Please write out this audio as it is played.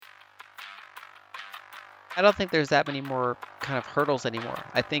I don't think there's that many more kind of hurdles anymore.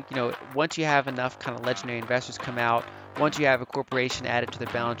 I think, once you have enough kind of legendary investors come out, once you have a corporation added to their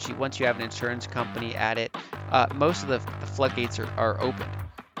balance sheet, once you have an insurance company added, most of the floodgates are open.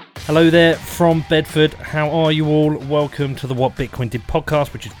 Hello there from Bedford. How are you all? Welcome to the What Bitcoin Did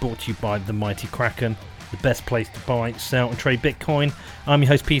podcast, which is brought to you by the mighty Kraken, the best place to buy, sell and trade Bitcoin. I'm your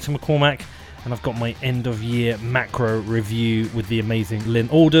host Peter McCormack, and I've got my end of year macro review with the amazing Lynn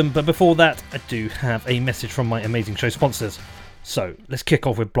Alden. But before that, I do have a message from my amazing show sponsors. So let's kick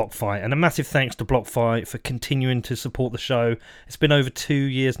off with BlockFi, and a massive thanks to BlockFi for continuing to support the show. It's been over 2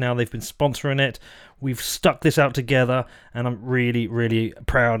 years now they've been sponsoring it. We've stuck this out together, and I'm really, really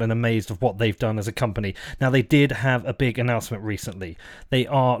proud and amazed of what they've done as a company. Now, they did have a big announcement recently. They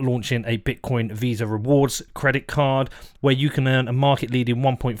are launching a Bitcoin Visa Rewards credit card where you can earn a market-leading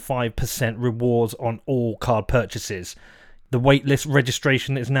 1.5% rewards on all card purchases. The waitlist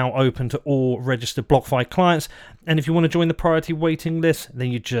registration is now open to all registered BlockFi clients, and if you want to join the priority waiting list,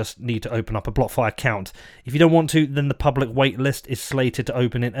 then you just need to open up a BlockFi account. If you don't want to, then the public waitlist is slated to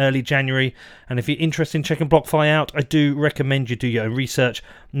open in early January, and if you're interested in checking BlockFi out, I do recommend you do your own research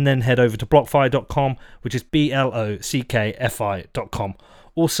and then head over to blockfi.com, which is blockfi.com.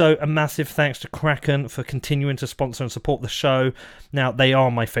 Also, a massive thanks to Kraken for continuing to sponsor and support the show. Now, they are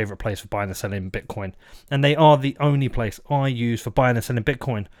my favourite place for buying and selling Bitcoin, and they are the only place I use for buying and selling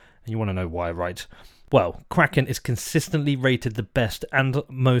Bitcoin. And you want to know why, right? Well, Kraken is consistently rated the best and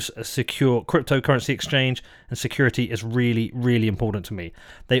most secure cryptocurrency exchange, and security is really, really important to me.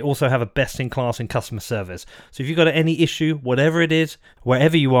 They also have a best-in-class in customer service. So if you've got any issue, whatever it is,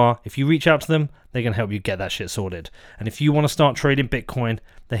 wherever you are, if you reach out to them, they can help you get that shit sorted. And if you want to start trading Bitcoin,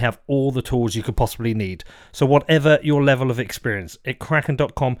 they have all the tools you could possibly need. So whatever your level of experience, at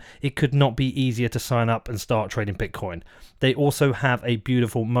Kraken.com, it could not be easier to sign up and start trading Bitcoin. They also have a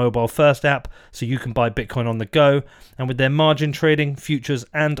beautiful mobile-first app, so you can buy Bitcoin on the go. And with their margin trading, futures,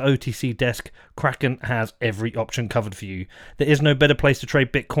 and OTC desk, Kraken has every option covered for you. There is no better place to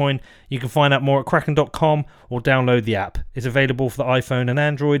trade Bitcoin. You can find out more at Kraken.com or download the app. It's available for the iPhone and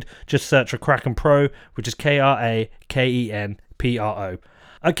Android. Just search for Kraken Pro, which is KrakenPro.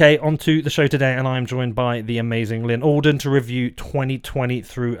 Okay, on to the show today, and I'm joined by the amazing Lynn Alden to review 2020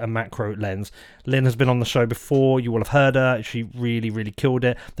 through a macro lens. Lynn has been on the show before, you will have heard her, she really, really killed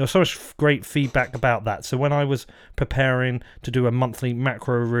it. There was so much great feedback about that, so when I was preparing to do a monthly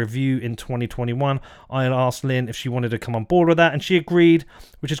macro review in 2021, I asked Lynn if she wanted to come on board with that, and she agreed,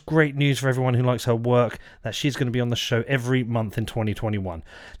 which is great news for everyone who likes her work, that she's going to be on the show every month in 2021.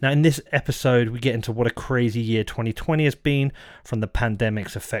 Now, in this episode, we get into what a crazy year 2020 has been, from the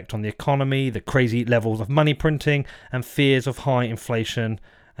pandemic's effect on the economy, the crazy levels of money printing, and fears of high inflation,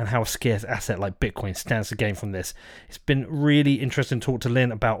 and how a scarce asset like Bitcoin stands to gain from this. It's been really interesting to talk to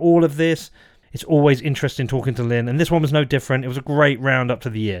Lynn about all of this. It's always interesting talking to Lynn, and this one was no different. It was a great round up to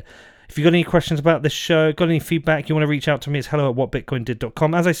the year. If you've got any questions about this show, got any feedback, you want to reach out to me, it's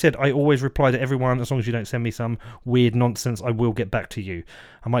hello@whatbitcoindid.com. As I said, I always reply to everyone. As long as you don't send me some weird nonsense, I will get back to you.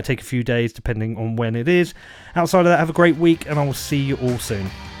 I might take a few days depending on when it is. Outside of that, have a great week, and I will see you all soon.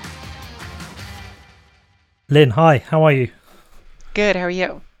 Lynn, hi, how are you? Good, how are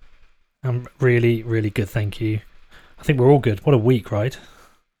you? I'm really, really good, thank you. I think we're all good. What a week, right?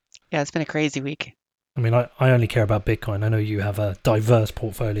 Yeah, it's been a crazy week. I mean, I only care about Bitcoin. I know you have a diverse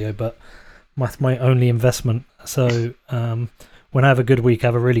portfolio, but that's my only investment. So when I have a good week, I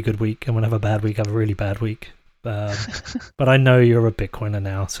have a really good week. And when I have a bad week, I have a really bad week. But I know you're a Bitcoiner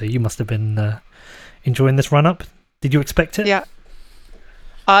now, so you must have been enjoying this run-up. Did you expect it? Yeah,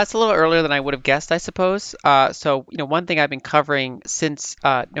 it's a little earlier than I would have guessed, I suppose. So, one thing I've been covering since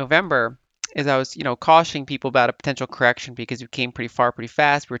November is I was, cautioning people about a potential correction because we came pretty far pretty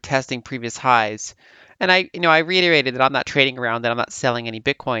fast. We were testing previous highs. And I reiterated that I'm not trading around, that I'm not selling any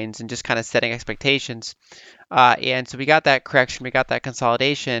Bitcoins and just kind of setting expectations. And so we got that correction, we got that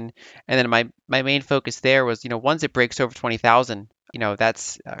consolidation. And then my main focus there was, once it breaks over 20,000,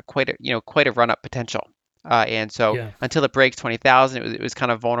 that's quite a run up potential. And so Yeah. until it breaks 20,000, it was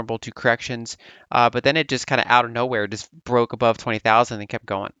kind of vulnerable to corrections. But then it just kind of out of nowhere just broke above 20,000 and kept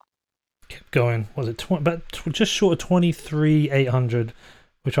going. Kept going. Was it just short of 23,800,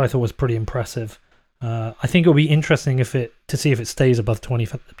 which I thought was pretty impressive. I think it'll be interesting to see if it stays above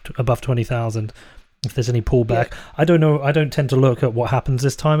 20,000. If there's any pullback, yeah. I don't know. I don't tend to look at what happens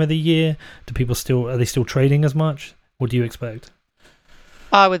this time of the year. Are they still trading as much? What do you expect?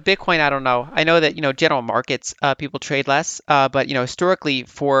 With Bitcoin, I don't know. I know that, general markets, people trade less. But, historically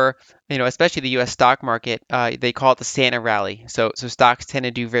for, especially the U.S. stock market, they call it the Santa rally. So stocks tend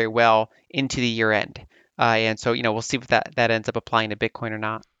to do very well into the year end. And so, we'll see if that ends up applying to Bitcoin or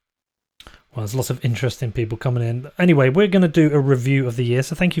not. Well, there's lots of interesting people coming in. Anyway, we're going to do a review of the year,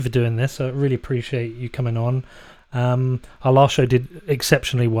 so thank you for doing this. I really appreciate you coming on. Our last show did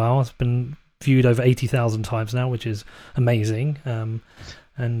exceptionally well. It's been viewed over 80,000 times now, which is amazing.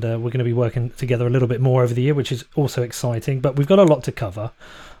 And we're going to be working together a little bit more over the year, which is also exciting. But we've got a lot to cover.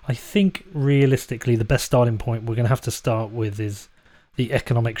 I think realistically, the best starting point we're going to have to start with is the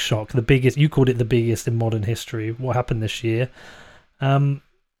economic shock. The biggest, you called it the biggest in modern history. What happened this year?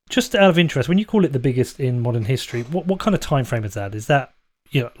 Just out of interest, when you call it the biggest in modern history, what kind of time frame is that? Is that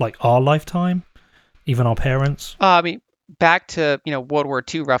like our lifetime, even our parents? I mean, back to World War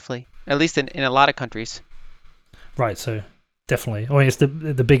II, roughly, at least in a lot of countries. Right. So definitely. I mean, it's the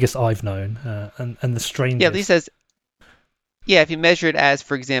biggest I've known, and the Yeah, at least strangest. as yeah, if you measure it as,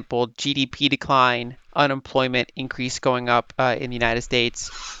 for example, GDP decline, unemployment increase going up in the United States,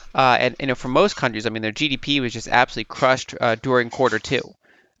 and for most countries, I mean, their GDP was just absolutely crushed during quarter two.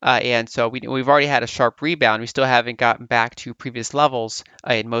 And so we've already had a sharp rebound. We still haven't gotten back to previous levels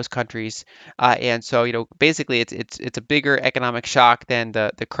in most countries. And so, basically it's a bigger economic shock than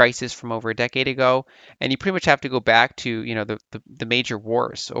the crisis from over a decade ago. And you pretty much have to go back to, the major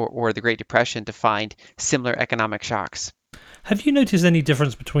wars or the Great Depression to find similar economic shocks. Have you noticed any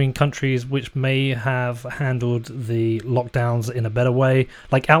difference between countries which may have handled the lockdowns in a better way,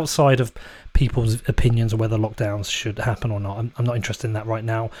 like outside of people's opinions of whether lockdowns should happen or not? I'm not interested in that right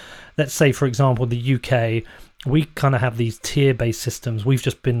now. Let's say, for example, the UK, we kind of have these tier-based systems. We've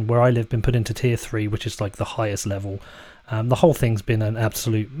just been, where I live, been put into tier 3, which is like the highest level. The whole thing's been an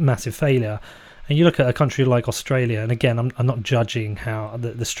absolute massive failure. And you look at a country like Australia, and again, I'm not judging how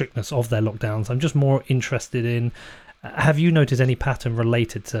the strictness of their lockdowns. I'm just more interested in, have you noticed any pattern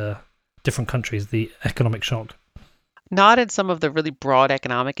related to different countries, the economic shock? Not in some of the really broad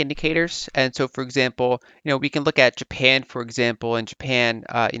economic indicators. And so, for example, we can look at Japan, for example. In Japan,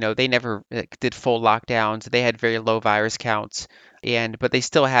 they never did full lockdowns. They had very low virus counts, but they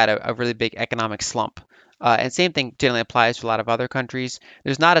still had a really big economic slump. And same thing generally applies to a lot of other countries.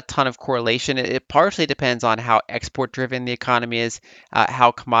 There's not a ton of correlation. It partially depends on how export driven the economy is, how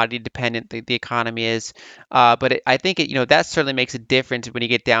commodity dependent the economy is. I think that certainly makes a difference when you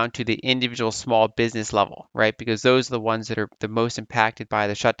get down to the individual small business level, right? Because those are the ones that are the most impacted by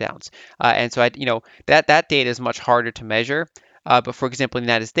the shutdowns. And so that data is much harder to measure. But for example, in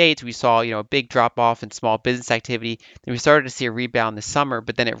the United States, we saw a big drop off in small business activity. Then we started to see a rebound this summer,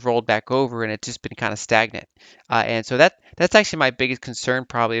 but then it rolled back over and it's just been kind of stagnant. And so that's actually my biggest concern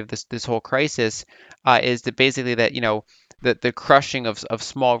probably of this whole crisis is that basically that the crushing of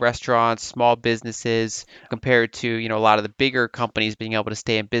small restaurants, small businesses compared to a lot of the bigger companies being able to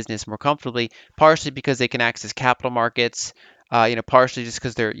stay in business more comfortably, partially because they can access capital markets. Partially just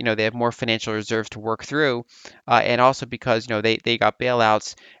because they have more financial reserves to work through, and also because they got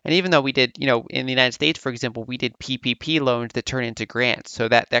bailouts. And even though we did, in the United States, for example, we did PPP loans that turn into grants, so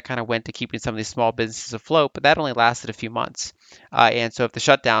that kind of went to keeping some of these small businesses afloat, but that only lasted a few months. And so if the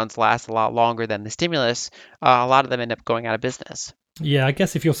shutdowns last a lot longer than the stimulus, a lot of them end up going out of business. Yeah, I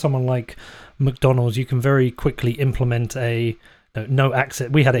guess if you're someone like McDonald's, you can very quickly implement a no access.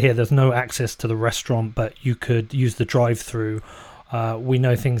 We had it here. There's no access to the restaurant, but you could use the drive-through. We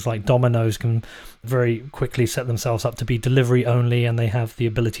know things like Domino's can very quickly set themselves up to be delivery only, and they have the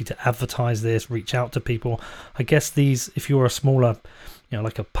ability to advertise this, reach out to people. I guess these, if you're a smaller,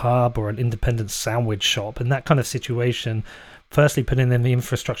 like a pub or an independent sandwich shop, in that kind of situation, firstly putting in the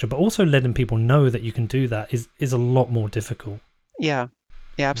infrastructure, but also letting people know that you can do that is a lot more difficult. Yeah,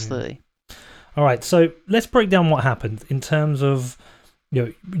 yeah, Yeah. absolutely. All right, so let's break down what happened in terms of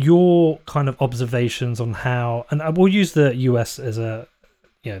your kind of observations on how, and we'll use the US as a,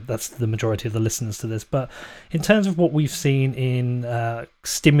 that's the majority of the listeners to this, but in terms of what we've seen in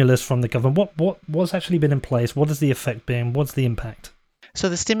stimulus from the government, what's actually been in place? What has the effect been? What's the impact? So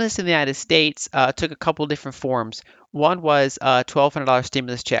the stimulus in the United States took a couple different forms. One was $1,200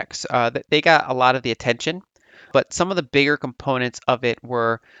 stimulus checks. They got a lot of the attention, but some of the bigger components of it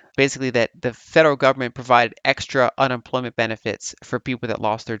were basically that the federal government provided extra unemployment benefits for people that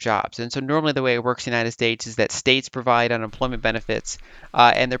lost their jobs. And so normally the way it works in the United States is that states provide unemployment benefits,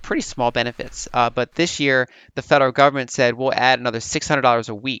 and they're pretty small benefits. But this year, the federal government said we'll add another $600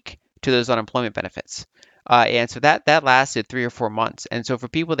 a week to those unemployment benefits. And so that lasted 3 or 4 months. And so for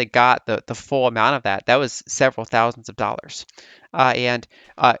people that got the full amount of that, that was several thousands of dollars. And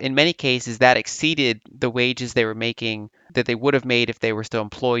in many cases, that exceeded the wages they were making that they would have made if they were still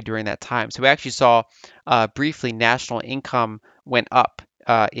employed during that time. So we actually saw briefly national income went up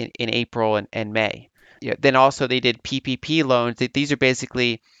in April and May. Yeah, then also they did PPP loans. These are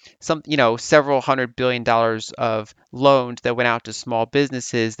basically some, several $100 billion of loans that went out to small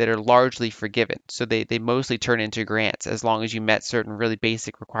businesses that are largely forgiven. So they mostly turn into grants as long as you met certain really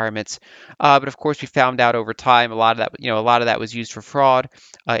basic requirements. But of course, we found out over time a lot of that was used for fraud.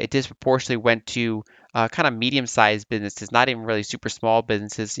 It disproportionately went to kind of medium-sized businesses, not even really super small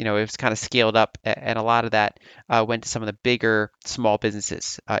businesses. It was kind of scaled up, and a lot of that went to some of the bigger small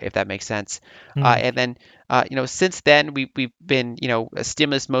businesses, if that makes sense. Mm. And then, since then we've been, a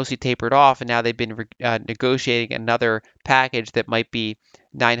stimulus mostly tapered off, and now they've been negotiating another package that might be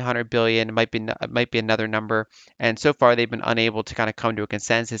 900 billion, it might be another number, and so far they've been unable to kind of come to a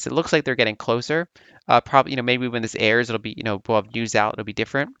consensus. It looks like they're getting closer. Probably, maybe when this airs, it'll be, we'll have news out, it'll be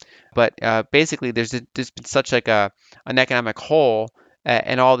different. But basically, there's been such like an economic hole,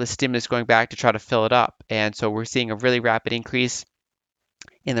 and all the stimulus going back to try to fill it up, and so we're seeing a really rapid increase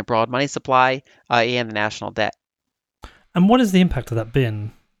in the broad money supply and the national debt. And what has the impact of that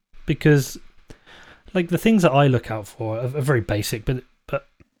been? Because like the things that I look out for are very basic, but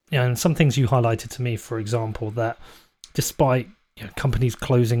and some things you highlighted to me, for example, that despite companies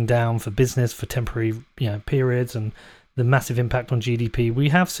closing down for business for temporary periods and the massive impact on GDP, we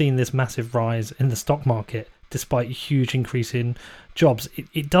have seen this massive rise in the stock market despite a huge increase in jobs.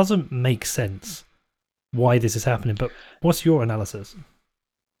 It doesn't make sense why this is happening, but what's your analysis?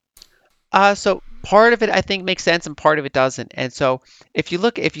 So part of it I think makes sense and part of it doesn't. And so if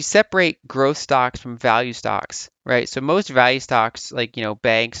you separate growth stocks from value stocks, right? So most value stocks like,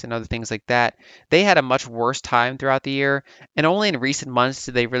 banks and other things like that, they had a much worse time throughout the year. And only in recent months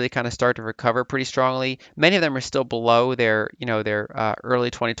did they really kind of start to recover pretty strongly. Many of them are still below their early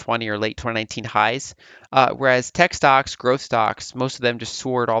 2020 or late 2019 highs. Whereas tech stocks, growth stocks, most of them just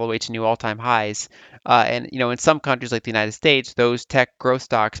soared all the way to new all-time highs. And in some countries like the United States, those tech growth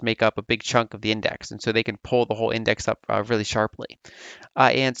stocks make up a big chunk of the index, and so they can pull the whole index up really sharply.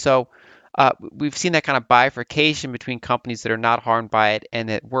 And so we've seen that kind of bifurcation between companies that are not harmed by it and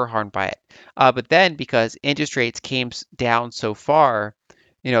that were harmed by it. But then because interest rates came down so far,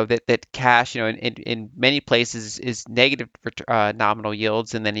 that cash, in many places is negative nominal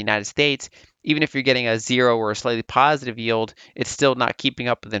yields, and then the United States, even if you're getting a zero or a slightly positive yield, it's still not keeping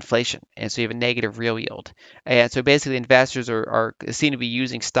up with inflation, and so you have a negative real yield. And so basically, investors are seem to be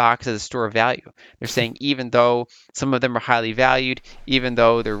using stocks as a store of value. They're saying even though some of them are highly valued, even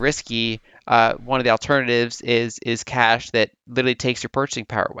though they're risky, one of the alternatives is cash that literally takes your purchasing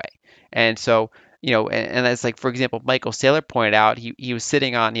power away. And so and that's like, for example, Michael Saylor pointed out, he was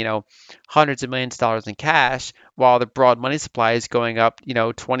sitting on, hundreds of millions of dollars in cash while the broad money supply is going up,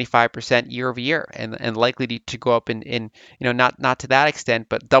 25% year over year, and likely to go up in not to that extent,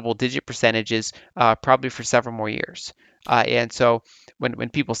 but double digit percentages, probably for several more years. And so when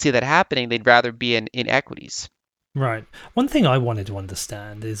people see that happening, they'd rather be in equities. Right. One thing I wanted to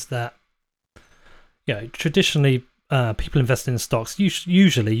understand is that traditionally people invest in stocks.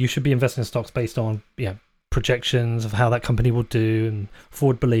 Usually, you should be investing in stocks based on projections of how that company will do and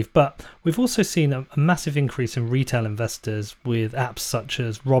forward belief. But we've also seen a massive increase in retail investors with apps such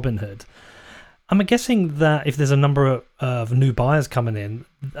as Robinhood. I'm guessing that if there's a number of new buyers coming in,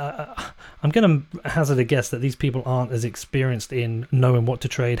 I'm going to hazard a guess that these people aren't as experienced in knowing what to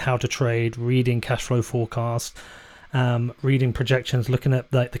trade, how to trade, reading cash flow forecasts, reading projections, looking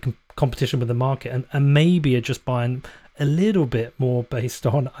at the competition with the market, and maybe are just buying a little bit more based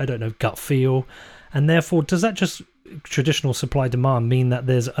on, I don't know, gut feel. And therefore, does that just traditional supply demand mean that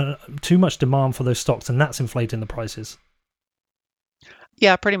there's too much demand for those stocks and that's inflating the prices?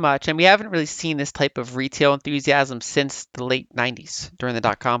 Yeah, pretty much. And we haven't really seen this type of retail enthusiasm since the late 90s during the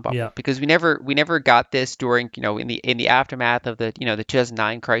dot-com bubble, Yeah. because we never got this during, in the aftermath of the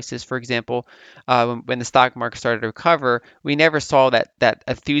 2009 crisis, for example, when the stock market started to recover, we never saw that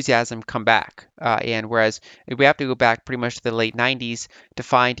enthusiasm come back. And whereas we have to go back pretty much to the late 90s to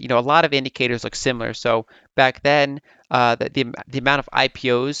find, a lot of indicators look similar. So back then, the amount of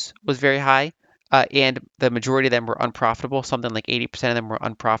IPOs was very high, and the majority of them were unprofitable. Something like 80% of them were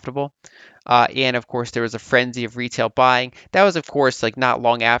unprofitable. And of course, there was a frenzy of retail buying. That was, of course, like not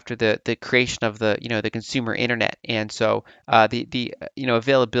long after the creation of the consumer internet, and so the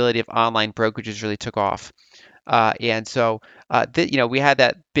availability of online brokerages really took off. And so, we had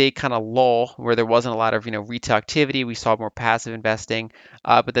that big kind of lull where there wasn't a lot of, retail activity. We saw more passive investing.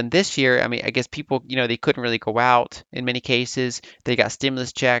 But then this year, I mean, I guess people, they couldn't really go out in many cases. They got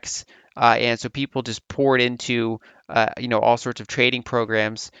stimulus checks. And so people just poured into, all sorts of trading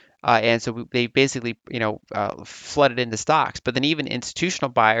programs. And so they basically, flooded into stocks. But then even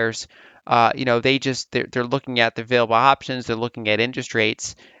institutional buyers, they're looking at the available options. They're looking at interest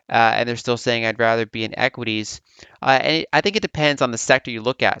rates, and they're still saying I'd rather be in equities. I think it depends on the sector you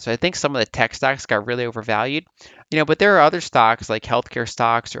look at. So I think some of the tech stocks got really overvalued, but there are other stocks like healthcare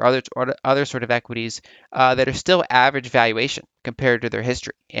stocks or other sort of equities that are still average valuation compared to their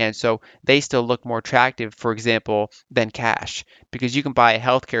history, and so they still look more attractive, for example, than cash, because you can buy a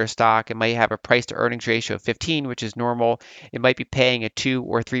healthcare stock. It might have a price to earnings ratio of 15, which is normal. It might be paying a 2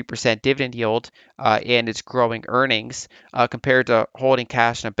 or 3% dividend yield, and it's growing earnings, compared to holding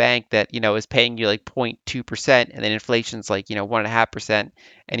cash in a bank that is paying you like 0.2%, and then inflation's like 1.5%,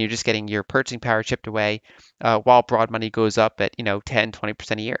 and you're just getting your purchasing power chipped away, while broad money goes up at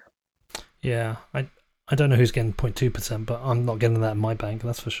 10-20% a year. Yeah, I don't know who's getting 0.2%, but I'm not getting that in my bank,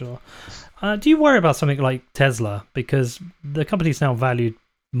 that's for sure. Do you worry about something like Tesla? Because the company's now valued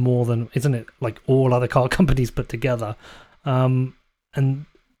more than, isn't it, like all other car companies put together? And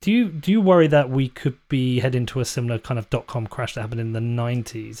do you worry that we could be heading to a similar kind of dot-com crash that happened in the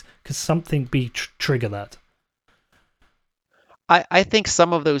 90s? Could something be trigger that? I think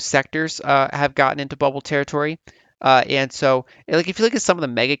some of those sectors have gotten into bubble territory. And so, like, if you look at some of the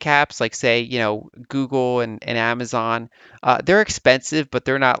mega caps, like say, Google and Amazon, they're expensive, but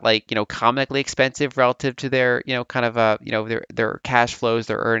they're not like, comically expensive relative to their, kind of, their cash flows,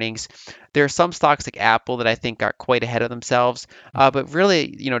 their earnings. There are some stocks like Apple that I think got quite ahead of themselves. But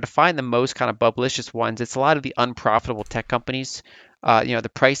really, to find the most kind of bubblicious ones, it's a lot of the unprofitable tech companies.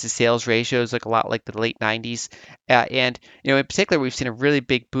 The price to sales ratios look a lot like the late 90s. And, in particular, we've seen a really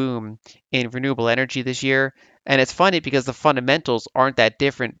big boom in renewable energy this year. And it's funny because the fundamentals aren't that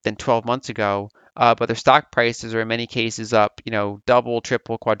different than 12 months ago, but their stock prices are in many cases up, double,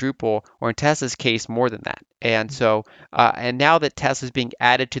 triple, quadruple, or in Tesla's case, more than that. And so, and now that Tesla is being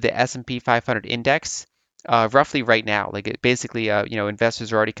added to the S&P 500 index, roughly right now, like it basically,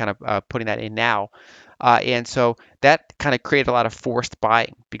 investors are already kind of putting that in now. And so that kind of created a lot of forced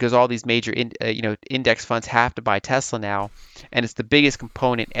buying because all these major index funds have to buy Tesla now, and it's the biggest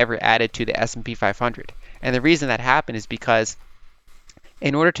component ever added to the S&P 500. And the reason that happened is because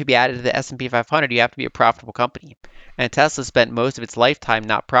in order to be added to the S&P 500, you have to be a profitable company. And Tesla spent most of its lifetime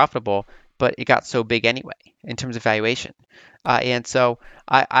not profitable, but it got so big anyway in terms of valuation. And so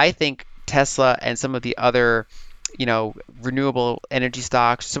I think Tesla and some of the other, renewable energy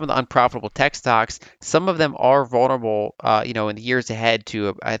stocks, some of the unprofitable tech stocks, some of them are vulnerable, in the years ahead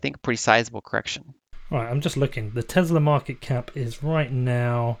to, I think, a pretty sizable correction. Right, I'm just looking. The Tesla market cap is right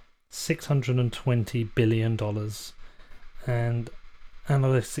now $620 billion, and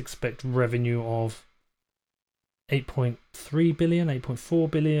analysts expect revenue of 8.3 billion, 8.4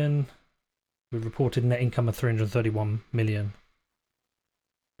 billion. We've reported net income of 331 million.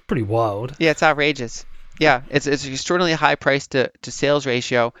 Pretty wild. Yeah, it's outrageous. Yeah, it's an extraordinarily high price to sales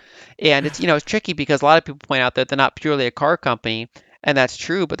ratio, and it's tricky because a lot of people point out that they're not purely a car company, and that's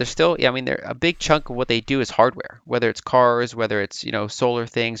true, but they're still, yeah, I mean, they're a big chunk of what they do is hardware, whether it's cars, whether it's solar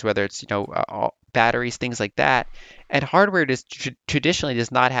things, whether it's batteries, things like that, and hardware just traditionally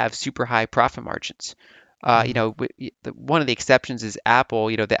does not have super high profit margins. Mm. One of the exceptions is Apple.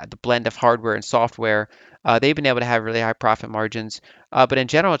 The blend of hardware and software. They've been able to have really high profit margins, but in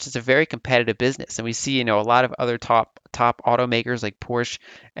general, it's just a very competitive business. And we see, a lot of other top automakers like Porsche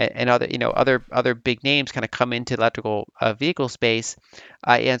and other, other big names kind of come into the electrical vehicle space.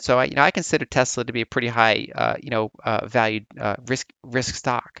 And so, I consider Tesla to be a pretty high, valued risk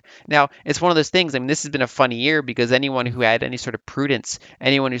stock. Now, it's one of those things. I mean, this has been a funny year because anyone who had any sort of prudence,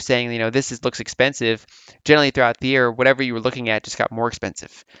 anyone who's saying, looks expensive, generally throughout the year, whatever you were looking at just got more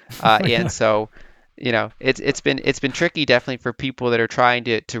expensive. I And know. so, it's been tricky definitely for people that are trying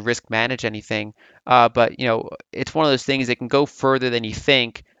to risk manage anything. But it's one of those things that can go further than you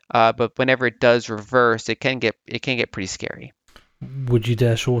think. But whenever it does reverse, it can get pretty scary. Would you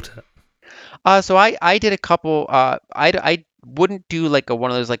dare short it? So I did a couple. I wouldn't do like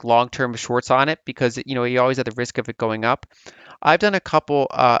one of those like long-term shorts on it because you always have the risk of it going up. I've done a couple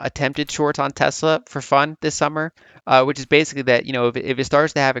attempted shorts on Tesla for fun this summer, which is basically that, if it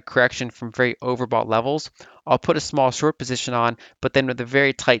starts to have a correction from very overbought levels, I'll put a small short position on, but then with a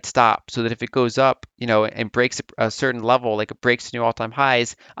very tight stop so that if it goes up, and breaks a certain level, like it breaks new all-time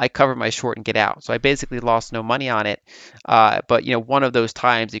highs, I cover my short and get out. So I basically lost no money on it. But, one of those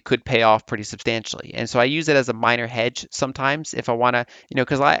times it could pay off pretty substantially. And so I use it as a minor hedge sometimes if I want to,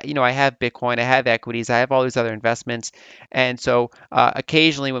 because I have Bitcoin, I have equities, I have all these other investments. And so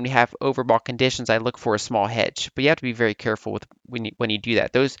occasionally when we have overbought conditions, I look for a small hedge. But you have to be very careful with when you do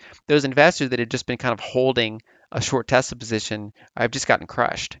that. Those investors that have just been kind of holding a short Tesla position, I've just gotten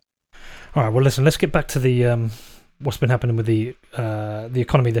crushed. All right. Well, listen. Let's get back to the what's been happening with the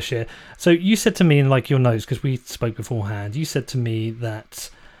economy this year. So you said to me in like your notes because we spoke beforehand. You said to me that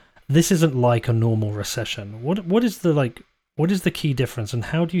this isn't like a normal recession. What is the like? What is the key difference, and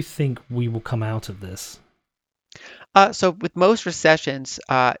how do you think we will come out of this? So with most recessions,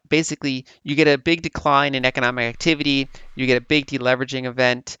 basically you get a big decline in economic activity, you get a big deleveraging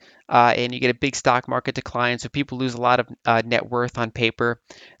event, and you get a big stock market decline. So people lose a lot of net worth on paper.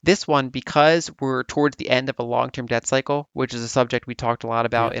 This one, because we're towards the end of a long-term debt cycle, which is a subject we talked a lot Yeah.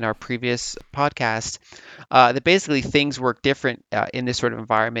 about in our previous podcast, that basically things work different in this sort of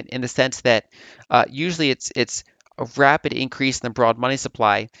environment in the sense that usually it's a rapid increase in the broad money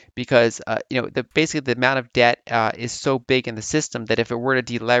supply because basically the amount of debt is so big in the system that if it were to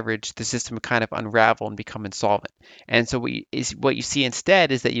deleverage, the system would kind of unravel and become insolvent. And so what you see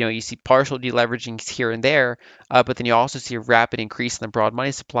instead is that you see partial deleveraging here and there, but then you also see a rapid increase in the broad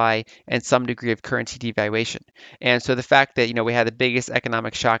money supply and some degree of currency devaluation. And so the fact that we had the biggest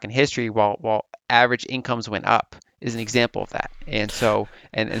economic shock in history while average incomes went up is an example of that. And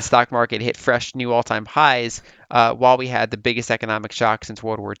the stock market hit fresh new all-time highs while we had the biggest economic shock since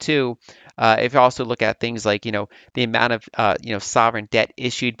World War II. If you also look at things like, the amount of, sovereign debt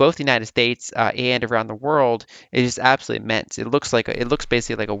issued, both the United States and around the world, is just absolutely immense. It looks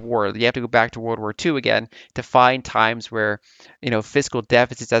basically like a war. You have to go back to World War II again to find times where, fiscal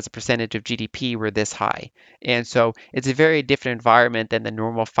deficits as a percentage of GDP were this high. And so it's a very different environment than the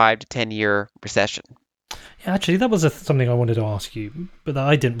normal 5 to 10 year recession. Yeah, actually, that was something I wanted to ask you, but that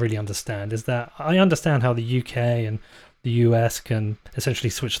I didn't really understand. Is that I understand how the UK and the US can essentially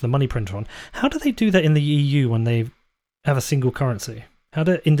switch the money printer on. How do they do that in the EU when they have a single currency? How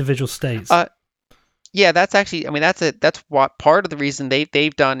do individual states? Uh, Yeah, that's actually, I mean, that's what part of the reason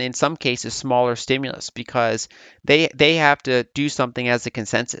they've done in some cases smaller stimulus because they have to do something as a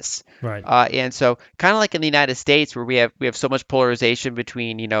consensus. Right. And so kind of like in the United States where we have so much polarization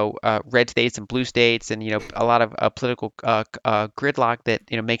between, red states and blue states and, a lot of political gridlock that,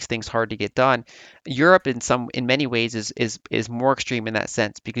 makes things hard to get done. Europe in many ways is more extreme in that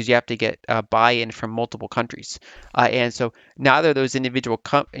sense because you have to get buy-in from multiple countries. And so neither of those individual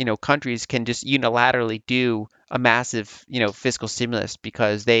countries can just unilaterally do a massive fiscal stimulus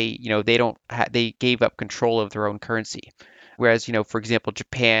because they gave up control of their own currency. Whereas for example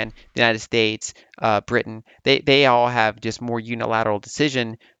Japan, the United States, Britain, they all have just more unilateral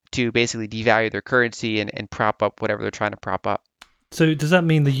decision to basically devalue their currency and prop up whatever they're trying to prop up. So does that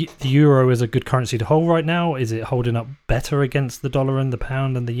mean the euro is a good currency to hold right now? Is it holding up better against the dollar and the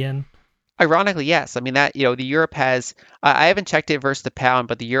pound and the yen? Ironically, yes. I mean that the Europe has. I haven't checked it versus the pound,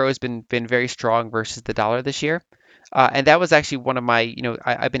 but the euro has been very strong versus the dollar this year. And that was actually one of my,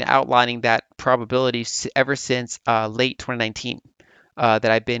 I've been outlining that probability ever since late 2019. That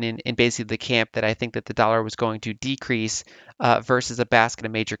I've been in basically the camp that I think that the dollar was going to decrease versus a basket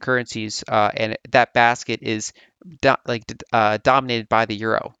of major currencies, and that basket is dominated by the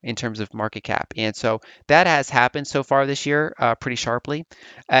euro in terms of market cap. And so that has happened so far this year pretty sharply.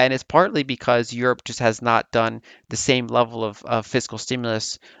 And it's partly because Europe just has not done the same level of fiscal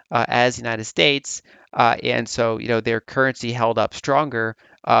stimulus as the United States. And so, their currency held up stronger,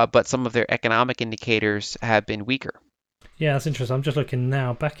 but some of their economic indicators have been weaker. Yeah, that's interesting. I'm just looking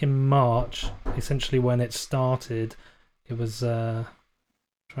now. Back in March, essentially when it started, it was trying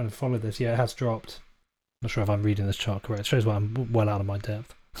to follow this. Yeah, it has dropped. Not sure if I'm reading this chart correct. It shows why I'm well out of my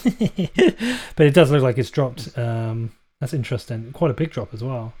depth. But it does look like it's dropped. That's interesting. Quite a big drop as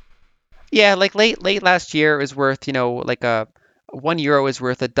well. Yeah, like late last year, it was worth, like a €1 is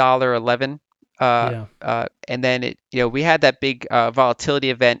worth $1.11. Yeah. And then we had that big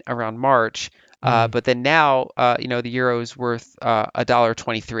volatility event around March, Mm. but then now, the euro is worth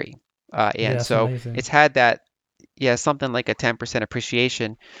 $1.23. Yeah, And that's so amazing. it's had that, yeah, something like a 10%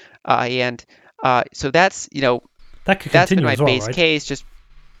 appreciation. And so That could that's been continue my as well, base right? case. Just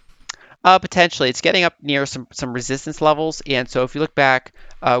potentially, it's getting up near some resistance levels, and so if you look back,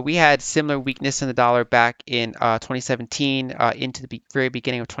 we had similar weakness in the dollar back in 2017 into the very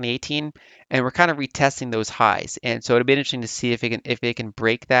beginning of 2018, and we're kind of retesting those highs. And so it'll be interesting to see if it can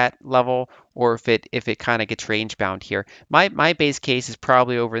break that level or if it kind of gets range bound here. My base case is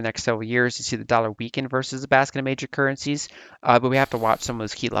probably over the next several years to see the dollar weaken versus a basket of major currencies, but we have to watch some of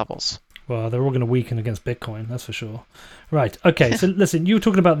those key levels. Well, they're all going to weaken against Bitcoin, that's for sure. Right. Okay. So listen, you were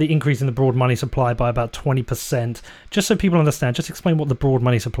talking about the increase in the broad money supply by about 20%. Just so people understand, just explain what the broad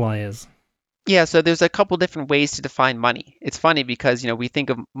money supply is. Yeah, so there's a couple different ways to define money. It's funny because we think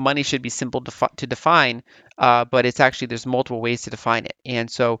of money should be simple to define, but it's actually there's multiple ways to define it. And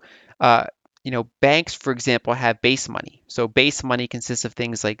so, banks, for example, have base money. So base money consists of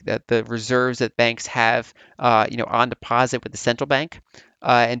things like the reserves that banks have, on deposit with the central bank.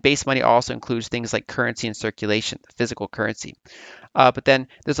 And base money also includes things like currency in circulation, physical currency. But then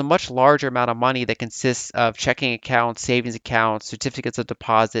there's a much larger amount of money that consists of checking accounts, savings accounts, certificates of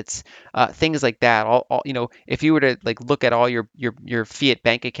deposits, things like that. If you were to like look at all your fiat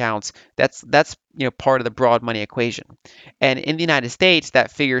bank accounts, that's part of the broad money equation. And in the United States,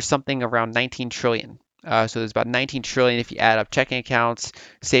 that figures something around 19 trillion. So there's about 19 trillion if you add up checking accounts,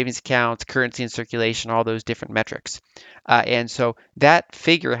 savings accounts, currency in circulation, all those different metrics. And so that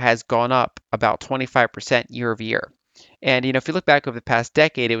figure has gone up about 25% year over year. And if you look back over the past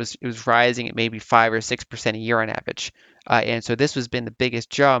decade, it was rising at maybe 5 or 6% a year on average. And so this has been the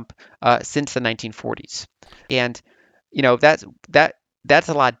biggest jump since the 1940s. And that's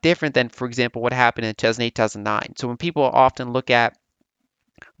a lot different than, for example, what happened in 2008, 2009. So when people often look at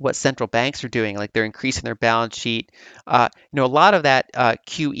what central banks are doing, like they're increasing their balance sheet. A lot of that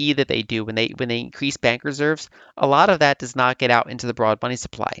QE that they do when they increase bank reserves, a lot of that does not get out into the broad money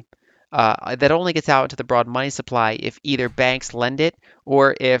supply. That only gets out into the broad money supply if either banks lend it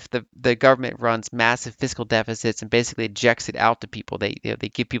or if the government runs massive fiscal deficits and basically ejects it out to people. They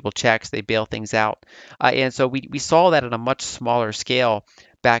give people checks, they bail things out. And so we saw that on a much smaller scale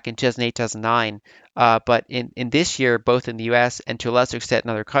back in 2008, 2009. But in this year, both in the U.S. and to a lesser extent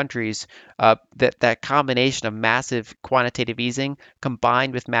in other countries, that combination of massive quantitative easing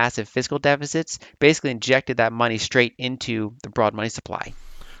combined with massive fiscal deficits basically injected that money straight into the broad money supply.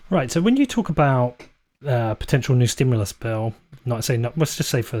 Right. So when you talk about potential new stimulus bill, not say not, let's just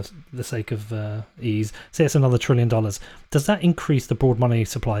say for the sake of ease, say it's another $1 trillion. Does that increase the broad money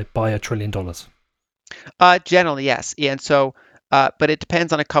supply by $1 trillion? Generally, yes. But it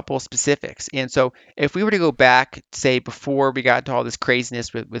depends on a couple of specifics. And so, if we were to go back, say, before we got into all this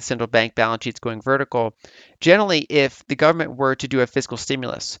craziness with central bank balance sheets going vertical, generally, if the government were to do a fiscal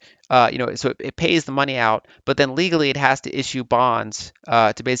stimulus, so it pays the money out, but then legally it has to issue bonds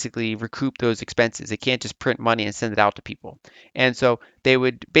to basically recoup those expenses. It can't just print money and send it out to people. And so they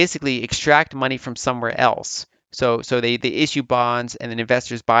would basically extract money from somewhere else. So they issue bonds and then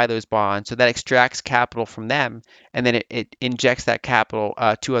investors buy those bonds. So that extracts capital from them and then it injects that capital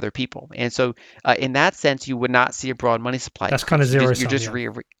to other people. And so in that sense, you would not see a broad money supply That's kind of increase. zero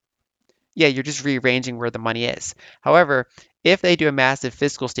sum, yeah. You're just rearranging where the money is. However, if they do a massive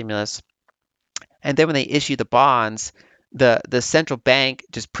fiscal stimulus and then when they issue the bonds, the central bank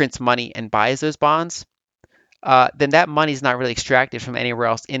just prints money and buys those bonds, then that money is not really extracted from anywhere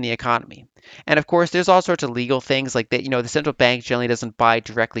else in the economy. And of course, there's all sorts of legal things like that. The central bank generally doesn't buy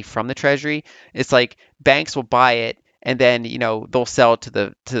directly from the Treasury. It's like banks will buy it and then they'll sell it to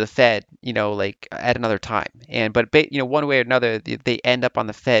the Fed, like at another time. One way or another, they end up on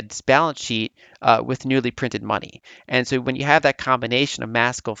the Fed's balance sheet with newly printed money. And so when you have that combination of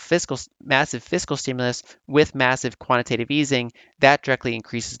massive fiscal stimulus with massive quantitative easing, that directly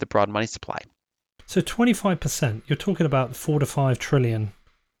increases the broad money supply. So 25%, you're talking about 4 to 5 trillion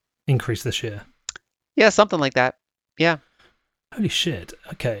increase this year. Yeah, something like that. Yeah. Holy shit.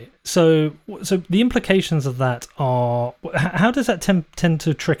 Okay. So the implications of that are, how does that tend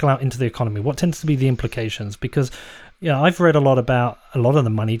to trickle out into the economy? What tends to be the implications? Because I've read a lot about a lot of the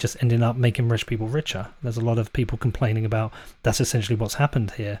money just ending up making rich people richer. There's a lot of people complaining about that's essentially what's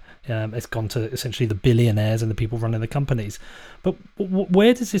happened here. It's gone to essentially the billionaires and the people running the companies. But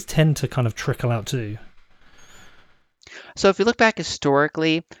where does this tend to kind of trickle out to? So if you look back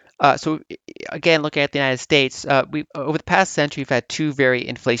historically, again, looking at the United States, we over the past century, we've had two very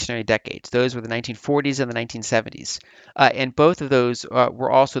inflationary decades. Those were the 1940s and the 1970s, and both of those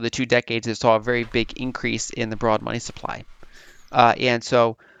were also the two decades that saw a very big increase in the broad money supply.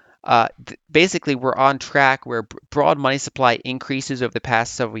 Basically, we're on track where broad money supply increases over the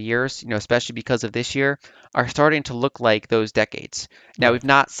past several years, especially because of this year, are starting to look like those decades. Now, Right. we've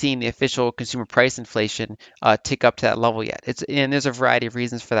not seen the official consumer price inflation tick up to that level yet. And there's a variety of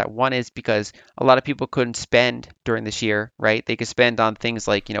reasons for that. One is because a lot of people couldn't spend during this year, right? They could spend on things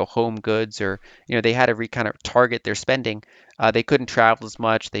like, home goods or, they had to kind of target their spending. They couldn't travel as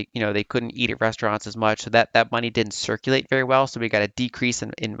much. They couldn't eat at restaurants as much. So that money didn't circulate very well. So we got a decrease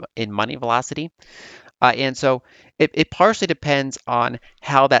in money velocity. And so it partially depends on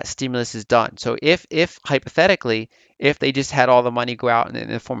how that stimulus is done. So if hypothetically, if they just had all the money go out in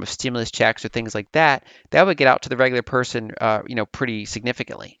the form of stimulus checks or things like that, that would get out to the regular person, pretty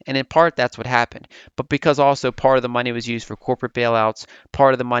significantly. And in part, that's what happened. But because also part of the money was used for corporate bailouts,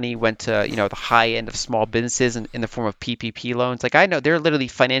 part of the money went to, the high end of small businesses in the form of PPP loans. Like I know there are literally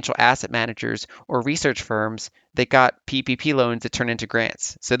financial asset managers or research firms that got PPP loans that turn into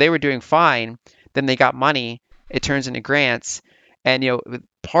grants. So they were doing fine, then they got money, it turns into grants, And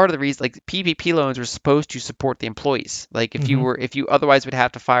part of the reason, like PPP loans were supposed to support the employees. Like Hmm. if you otherwise would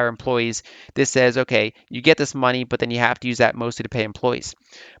have to fire employees, this says, okay, you get this money, but then you have to use that mostly to pay employees.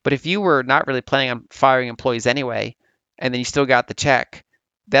 But if you were not really planning on firing employees anyway, and then you still got the check,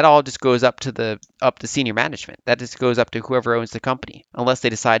 that all just goes up to senior management. That just goes up to whoever owns the company, unless they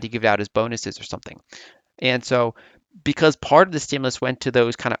decide to give it out as bonuses or something. And so, because part of the stimulus went to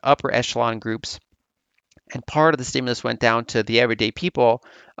those kind of upper echelon groups, and part of the stimulus went down to the everyday people,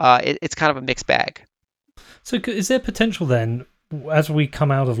 it's kind of a mixed bag. So, is there potential then, as we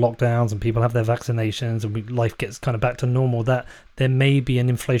come out of lockdowns and people have their vaccinations and life gets kind of back to normal, that there may be an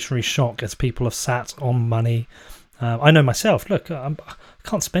inflationary shock as people have sat on money? I know myself. Look, I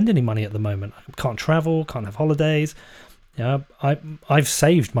can't spend any money at the moment. I can't travel, can't have holidays. I've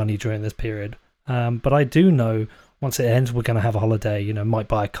saved money during this period, but I do know once it ends, we're going to have a holiday. Might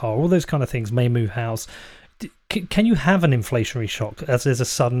buy a car. All those kind of things. May move house. Can you have an inflationary shock as there's a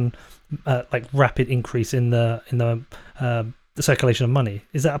sudden, rapid increase in the circulation of money?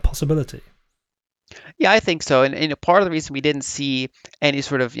 Is that a possibility? Yeah, I think so. And part of the reason we didn't see any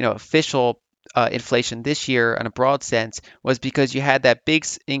sort of official inflation this year in a broad sense was because you had that big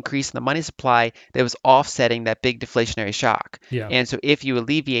increase in the money supply that was offsetting that big deflationary shock. Yeah. And so if you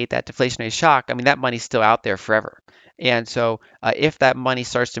alleviate that deflationary shock, I mean that money's still out there forever. And so if that money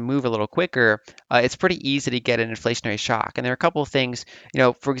starts to move a little quicker, it's pretty easy to get an inflationary shock. And there are a couple of things,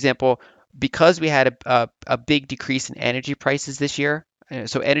 for example, because we had a big decrease in energy prices this year.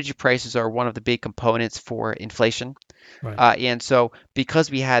 So energy prices are one of the big components for inflation. Right. And so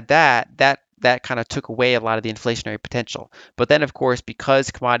because we had that kind of took away a lot of the inflationary potential. But then, of course, because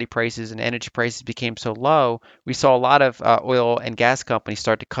commodity prices and energy prices became so low, we saw a lot of oil and gas companies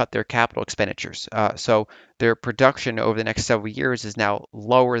start to cut their capital expenditures. So their production over the next several years is now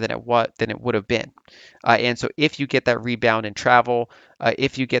lower than it would have been. And so if you get that rebound in travel,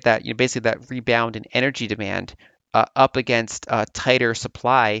 if you get that, basically that rebound in energy demand, up against tighter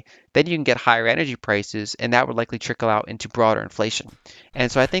supply, then you can get higher energy prices, and that would likely trickle out into broader inflation. And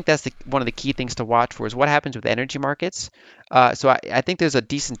so I think that's one of the key things to watch for is what happens with energy markets. So I think there's a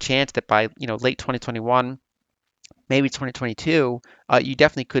decent chance that by late 2021, maybe 2022, you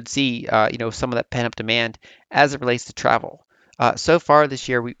definitely could see some of that pent up demand as it relates to travel. So far this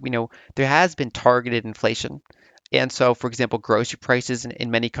year, we know there has been targeted inflation. And so, for example, grocery prices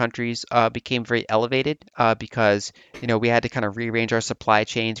in many countries became very elevated because we had to kind of rearrange our supply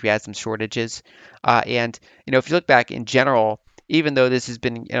chains. We had some shortages, and if you look back in general, even though this has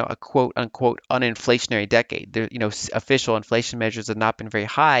been a quote unquote uninflationary decade, official inflation measures have not been very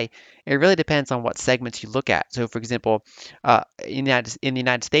high. It really depends on what segments you look at. So, for example, in the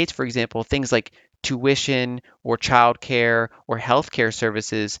United States, for example, things like tuition or childcare or healthcare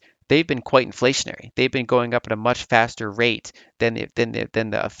services, they've been quite inflationary. They've been going up at a much faster rate than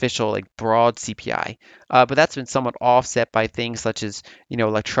the official like broad CPI. But that's been somewhat offset by things such as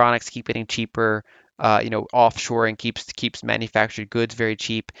electronics keep getting cheaper. Offshoring keeps manufactured goods very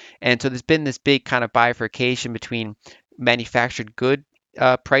cheap, and so there's been this big kind of bifurcation between manufactured good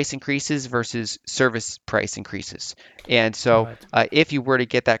price increases versus service price increases. And so, Right. if you were to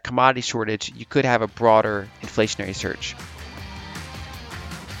get that commodity shortage, you could have a broader inflationary surge.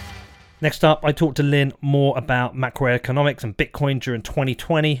 Next up, I talked to Lynn more about macroeconomics and Bitcoin during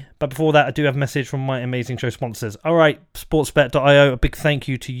 2020. But before that, I do have a message from my amazing show sponsors. All right, sportsbet.io, a big thank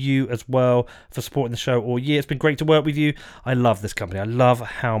you to you as well for supporting the show all year. It's been great to work with you. I love this company. I love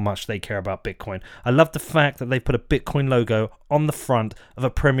how much they care about Bitcoin. I love the fact that they put a Bitcoin logo on the front of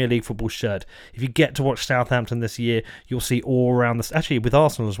a Premier League football shirt. If you get to watch Southampton this year, you'll see all around this. Actually, with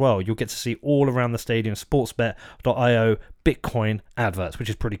Arsenal as well, you'll get to see all around the stadium sportsbet.io Bitcoin adverts, which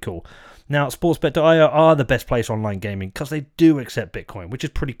is pretty cool. Now, sportsbet.io are the best place for online gaming because they do accept Bitcoin, which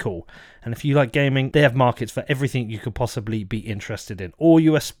is pretty cool. And if you like gaming, they have markets for everything you could possibly be interested in. All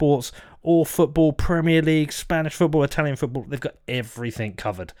US sports, all football, Premier League, Spanish football, Italian football, they've got everything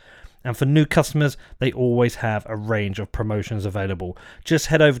covered. And for new customers, they always have a range of promotions available. Just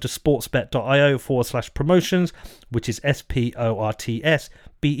head over to sportsbet.io/promotions, which is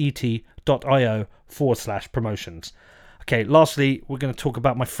sportsbet.io/promotions. Okay, lastly, we're going to talk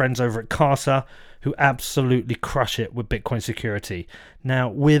about my friends over at Casa, who absolutely crush it with Bitcoin security. Now,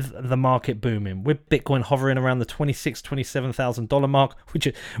 with the market booming, with Bitcoin hovering around the $26,000, $27,000 mark, which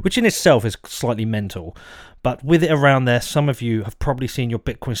in itself is slightly mental, but with it around there, some of you have probably seen your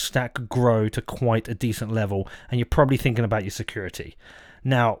Bitcoin stack grow to quite a decent level, and you're probably thinking about your security.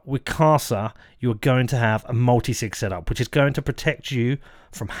 Now, with Casa, you're going to have a multi-sig setup, which is going to protect you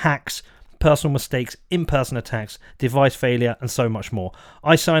from hacks, personal mistakes, in-person attacks, device failure, and so much more.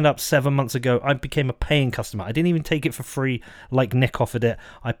 I signed up 7 months ago. I became a paying customer. I didn't even take it for free like Nick offered it.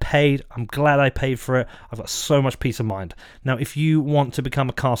 I paid. I'm glad I paid for it. I've got so much peace of mind. Now, if you want to become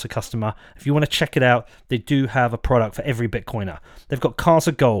a Casa customer, if you want to check it out, they do have a product for every Bitcoiner. They've got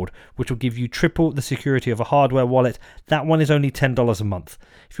Casa Gold, which will give you triple the security of a hardware wallet. That one is only $10 a month.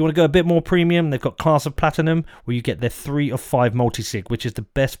 If you want to go a bit more premium, they've got Class of Platinum, where you get their 3 of 5 multi-sig, which is the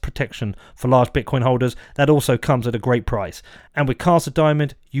best protection for large Bitcoin holders. That also comes at a great price. And with Casa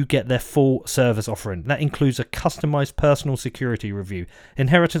Diamond, you get their full service offering. That includes a customized personal security review,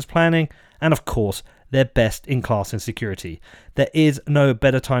 inheritance planning, and of course, they're best in class in security. There is no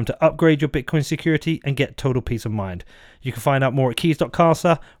better time to upgrade your Bitcoin security and get total peace of mind. You can find out more at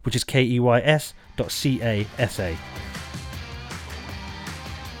keys.casa, which is keys.casa.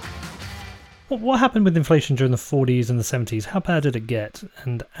 What happened with inflation during the 40s and the 70s? How bad did it get?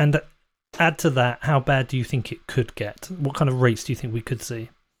 And add to that, how bad do you think it could get? What kind of rates do you think we could see?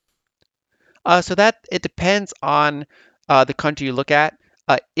 So that it depends on the country you look at.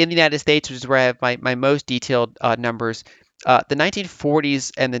 In the United States, which is where I have my most detailed numbers, the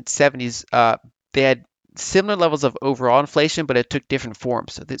 1940s and the 70s, they had similar levels of overall inflation, but it took different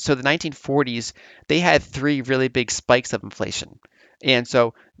forms. So the 1940s, they had three really big spikes of inflation. And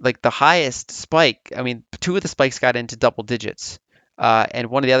so, like the highest spike, I mean, two of the spikes got into double digits, and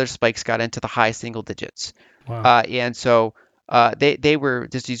one of the other spikes got into the high single digits. Wow. And so they were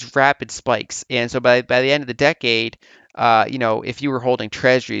just these rapid spikes. And so by the end of the decade, if you were holding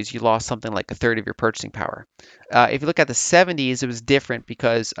treasuries, you lost something like a third of your purchasing power. If you look at the 70s, it was different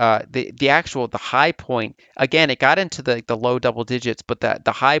because the high point, again, it got into the low double digits, but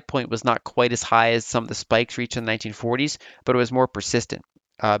the high point was not quite as high as some of the spikes reached in the 1940s, but it was more persistent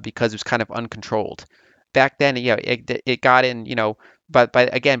because it was kind of uncontrolled. Back then, it got in, but by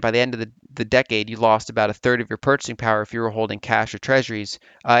the end of the decade, you lost about a third of your purchasing power if you were holding cash or treasuries.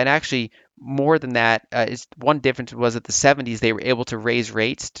 And actually, more than that, is one difference was that the 70s they were able to raise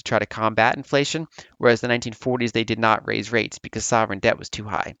rates to try to combat inflation, whereas the 1940s they did not raise rates because sovereign debt was too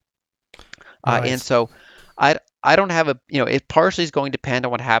high. And Right. so I don't have it partially is going to depend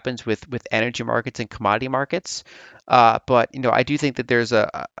on what happens with energy markets and commodity markets. But I do think that there's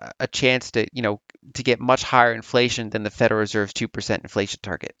a chance to get much higher inflation than the Federal Reserve's 2% inflation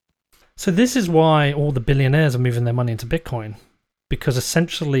target. So this is why all the billionaires are moving their money into Bitcoin, because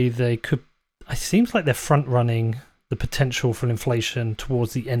essentially they could. It seems like they're front running the potential for inflation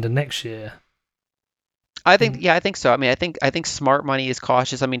towards the end of next year. And I think so. I mean, I think smart money is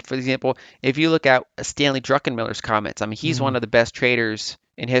cautious. I mean, for example, if you look at Stanley Druckenmiller's comments, I mean, he's one mm, of the best traders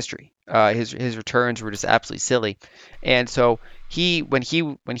in history. His returns were just absolutely silly, and so when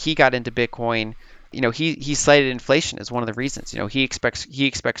he got into Bitcoin, he cited inflation as one of the reasons. He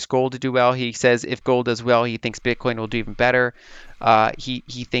expects gold to do well. He says if gold does well, he thinks Bitcoin will do even better. He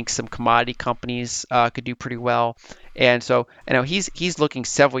thinks some commodity companies could do pretty well. And so, he's looking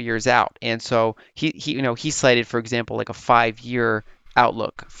several years out. And so he cited, for example, like a 5-year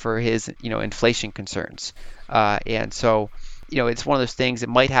outlook for his, inflation concerns. And so, it's one of those things that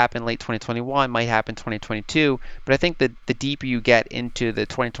might happen late 2021, might happen 2022. But I think that the deeper you get into the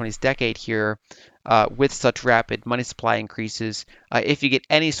 2020s decade here, with such rapid money supply increases, if you get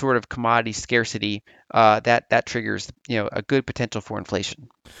any sort of commodity scarcity, that triggers, a good potential for inflation.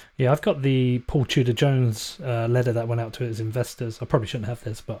 yeah, I've got the Paul Tudor Jones letter that went out to his investors. I probably shouldn't have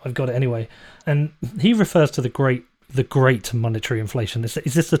this, but I've got it anyway. And he refers to the great monetary inflation. Is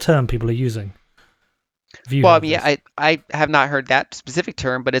this the term people are using? Have you Well, I heard mean, yeah, this? I have not heard that specific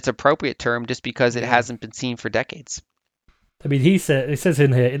term, but it's appropriate term just because it Yeah. hasn't been seen for decades. I mean, it says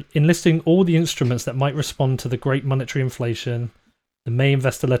in here, enlisting all the instruments that might respond to the great monetary inflation, the May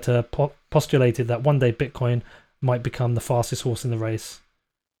investor letter postulated that one day Bitcoin might become the fastest horse in the race.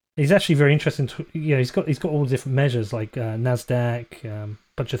 He's actually very interesting. He's got all the different measures like Nasdaq,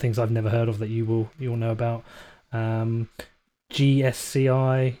 bunch of things I've never heard of that you'll know about. Um,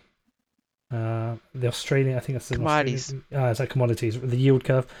 GSCI, the Australian. I think that's an Commodities. Australian. It's like commodities, the yield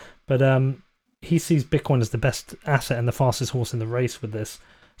curve. But he sees Bitcoin as the best asset and the fastest horse in the race with this.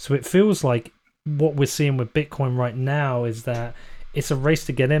 So it feels like what we're seeing with Bitcoin right now is that it's a race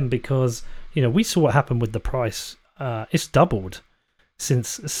to get in because we saw what happened with the price. It's doubled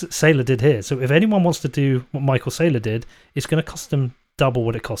since Saylor did here. So if anyone wants to do what Michael Saylor did, it's going to cost them double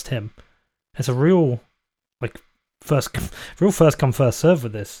what it cost him. It's a real like first first come first serve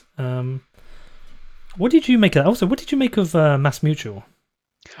with this. What did you make of that? Also, what did you make of Mass Mutual?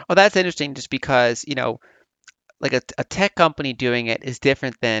 Oh, that's interesting just because, like a tech company doing it is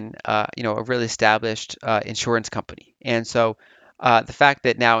different than, a really established insurance company. And so, The fact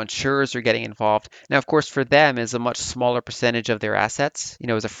that now insurers are getting involved. Now, of course, for them is a much smaller percentage of their assets,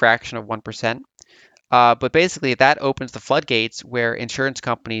 is a fraction of 1%. But basically, that opens the floodgates where insurance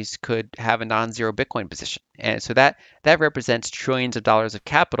companies could have a non-zero Bitcoin position, and so that represents trillions of dollars of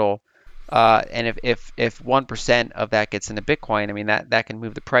capital. And if 1% of that gets into Bitcoin, I mean that can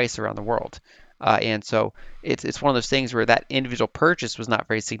move the price around the world. And so it's one of those things where that individual purchase was not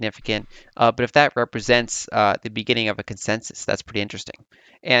very significant, but if that represents the beginning of a consensus, that's pretty interesting.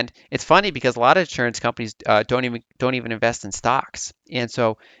 And it's funny because a lot of insurance companies don't even invest in stocks. And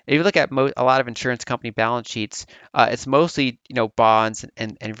so if you look at a lot of insurance company balance sheets, it's mostly bonds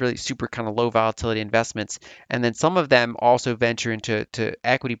and really super kind of low volatility investments, and then some of them also venture into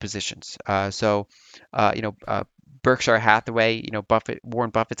equity positions. Berkshire Hathaway,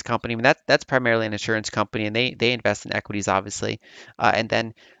 Warren Buffett's company. I mean, that's primarily an insurance company, and they invest in equities, obviously. And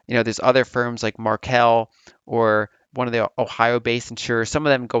then, there's other firms like Markel or one of the Ohio-based insurers. Some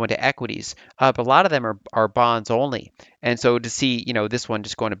of them go into equities, but a lot of them are bonds only. And so to see, this one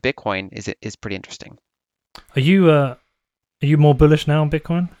just going to Bitcoin is pretty interesting. Are you more bullish now on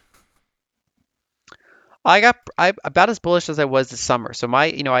Bitcoin? I about as bullish as I was this summer. So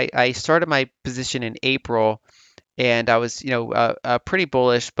I started my position in April, and I was, pretty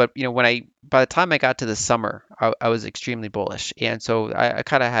bullish. But by the time I got to the summer, I was extremely bullish, and so I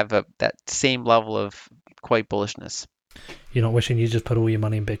kind of have that same level of quite bullishness. You're not wishing you just put all your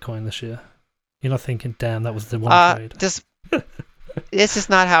money in Bitcoin this year. You're not thinking, damn, that was the one trade. Just It's just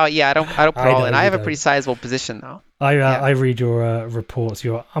not how. Yeah, I don't put I all know in. I you have a pretty don't. sizable position though. I Yeah. read your reports.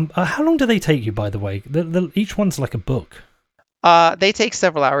 How long do they take you, by the way? Each one's like a book. They take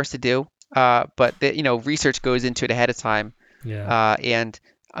several hours to do, but research goes into it ahead of time. Yeah. And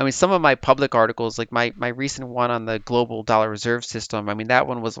I mean, some of my public articles, like my recent one on the global dollar reserve system, I mean, that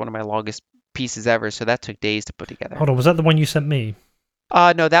one was one of my longest pieces ever, so that took days to put together. Hold on, was that the one you sent me?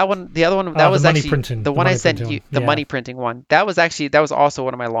 No, that one, the other one, that Ah, was actually the the one I money sent printing you, one. the Yeah. money printing one. That was also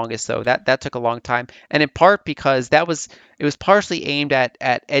one of my longest, though. That took a long time, and in part because it was partially aimed at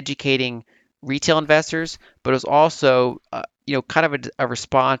educating retail investors, but it was also kind of a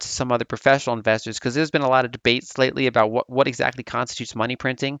response to some other professional investors because there's been a lot of debates lately about what exactly constitutes money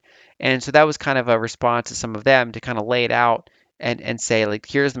printing, and so that was kind of a response to some of them to kind of lay it out and say like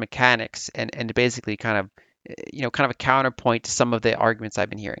here's the mechanics and to basically kind of a counterpoint to some of the arguments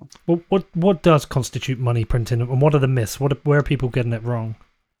I've been hearing. Well, what does constitute money printing, and what are the myths? Where are people getting it wrong?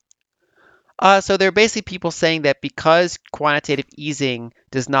 So there are basically people saying that because quantitative easing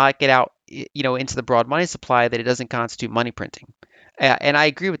does not get out, into the broad money supply, that it doesn't constitute money printing. And I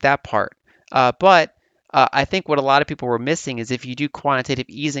agree with that part. But I think what a lot of people were missing is if you do quantitative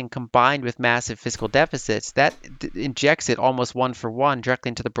easing combined with massive fiscal deficits, that injects it almost one for one directly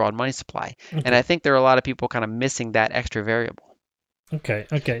into the broad money supply. And I Okay. think there are a lot of people kind of missing that extra variable. Okay.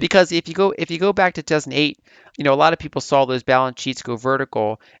 Okay. Because if you go back to 2008, a lot of people saw those balance sheets go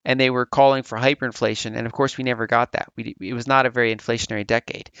vertical and they were calling for hyperinflation, and of course we never got that. It was not a very inflationary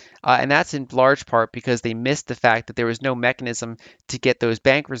decade, and that's in large part because they missed the fact that there was no mechanism to get those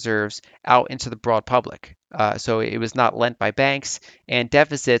bank reserves out into the broad public. So it was not lent by banks, and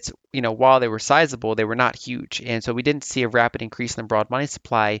deficits, while they were sizable, they were not huge, and so we didn't see a rapid increase in the broad money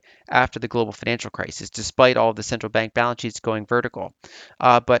supply after the global financial crisis, despite all of the central bank balance sheets going vertical.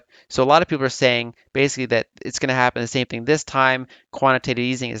 But so a lot of people are saying basically that it's going to happen the same thing this time. Quantitative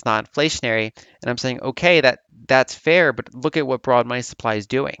easing is not inflationary, and I'm saying okay, that's fair, but look at what broad money supply is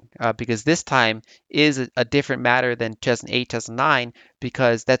doing, because this time is a different matter than 2008, 2009,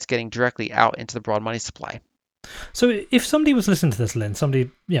 because that's getting directly out into the broad money supply. So if somebody was listening to this, Lynn,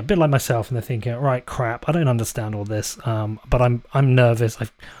 somebody, yeah, a bit like myself, and they're thinking, right, crap, I don't understand all this, but I'm nervous.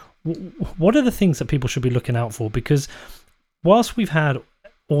 What are the things that people should be looking out for? Because whilst we've had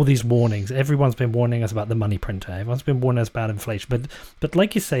all these warnings, everyone's been warning us about the money printer, everyone's been warning us about inflation, but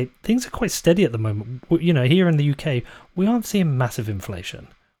like you say, things are quite steady at the moment. Here in the UK, we aren't seeing massive inflation.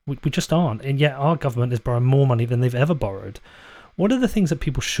 We just aren't, and yet our government is borrowing more money than they've ever borrowed. What are the things that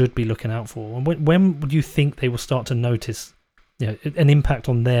people should be looking out for, and when would you think they will start to notice, an impact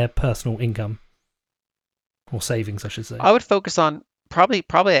on their personal income or savings, I should say? I would focus on probably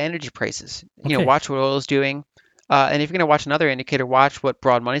energy prices. Okay. Watch what oil is doing. And if you're going to watch another indicator, watch what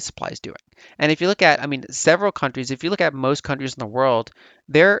broad money supply is doing. And if you look at, I mean, several countries, if you look at most countries in the world,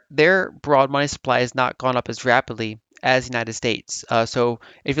 their broad money supply has not gone up as rapidly as the United States. So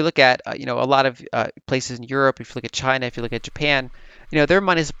if you look at, a lot of places in Europe, if you look at China, if you look at Japan, their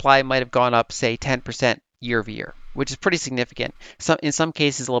money supply might have gone up, say, 10% year over year, which is pretty significant. In some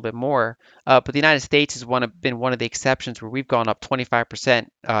cases, a little bit more. But the United States has been one of the exceptions where we've gone up 25%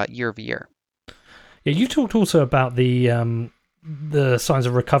 year over year. Yeah, you talked also about the signs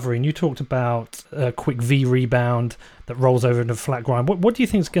of recovery, and you talked about a quick V rebound that rolls over into a flat grind. What do you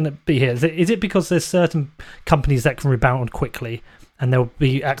think is going to be here? Is it because there's certain companies that can rebound quickly and there'll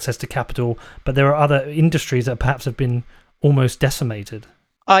be access to capital, but there are other industries that perhaps have been almost decimated?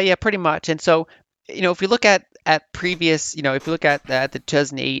 Yeah, pretty much. And so, if you look at previous, if you look at the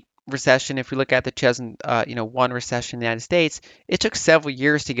 2008 recession, if we look at the 2001 recession in the United States, it took several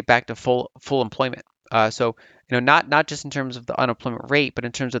years to get back to full employment. So, not just in terms of the unemployment rate, but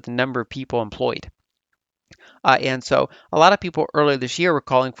in terms of the number of people employed. And so a lot of people earlier this year were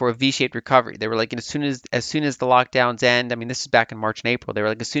calling for a V-shaped recovery. They were like, as soon as the lockdowns end, I mean, this is back in March and April. They were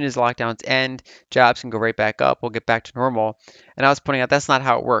like, as soon as the lockdowns end, jobs can go right back up. We'll get back to normal. And I was pointing out that's not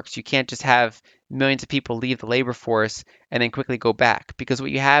how it works. You can't just have millions of people leave the labor force and then quickly go back, because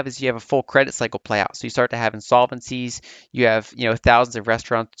what you have is you have a full credit cycle play out. So you start to have insolvencies. You have thousands of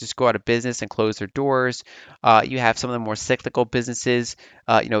restaurants just go out of business and close their doors. You have some of the more cyclical businesses,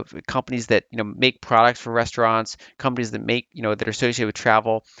 companies that make products for restaurants, companies that make that are associated with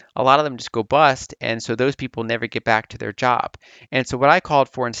travel. A lot of them just go bust, and so those people never get back to their job. And so what I called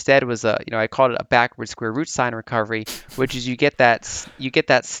for instead was I called it a backward square root sign recovery, which is you get that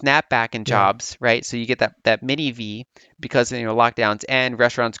snapback in Yeah. jobs, right? So you get that mini V because lockdowns end,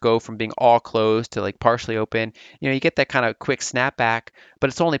 restaurants go from being all closed to like partially open. You get that kind of quick snapback, but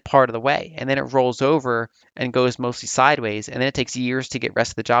it's only part of the way, and then it rolls over and goes mostly sideways, and then it takes years to get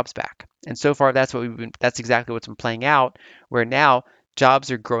rest of the jobs back. And so far, that's exactly what's been playing out, where now jobs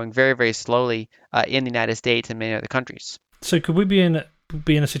are growing very, very slowly in the United States and many other countries. So could we be in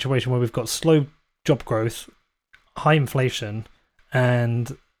a situation where we've got slow job growth, high inflation,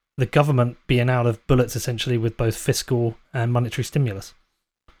 and the government being out of bullets essentially with both fiscal and monetary stimulus?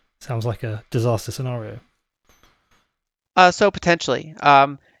 Sounds like a disaster scenario. So potentially.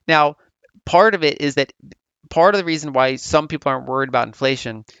 Now, part of it is that part of the reason why some people aren't worried about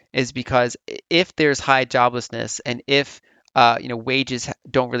inflation is because if there's high joblessness and if wages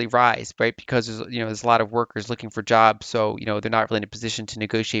don't really rise, right? Because there's a lot of workers looking for jobs, so they're not really in a position to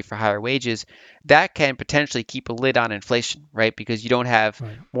negotiate for higher wages. That can potentially keep a lid on inflation, right? Because you don't have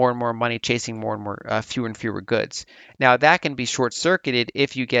Right. more and more money chasing more and more fewer and fewer goods. Now that can be short-circuited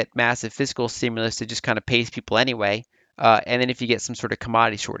if you get massive fiscal stimulus to just kind of pace people anyway, and then if you get some sort of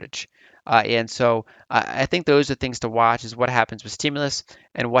commodity shortage. And so I think those are things to watch is what happens with stimulus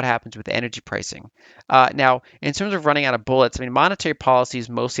and what happens with energy pricing. Now, in terms of running out of bullets, I mean, monetary policy is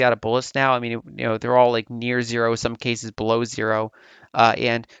mostly out of bullets now. I mean, they're all like near zero, some cases below zero.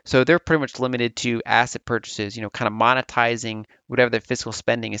 And so they're pretty much limited to asset purchases, kind of monetizing whatever the fiscal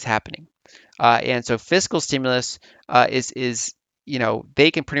spending is happening. And so fiscal stimulus is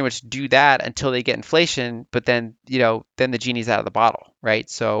they can pretty much do that until they get inflation, but then the genie's out of the bottle, right?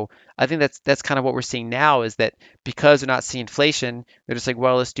 So I think that's kind of what we're seeing now is that because they're not seeing inflation, they're just like,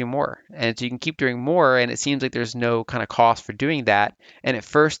 well, let's do more. And so you can keep doing more, and it seems like there's no kind of cost for doing that. And at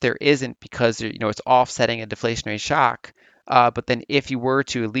first there isn't because it's offsetting a deflationary shock. But then if you were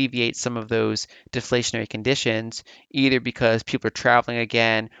to alleviate some of those deflationary conditions, either because people are traveling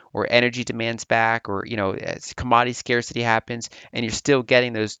again, or energy demands back, or as commodity scarcity happens, and you're still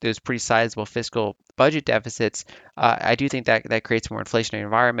getting those pretty sizable fiscal budget deficits, I do think that creates a more inflationary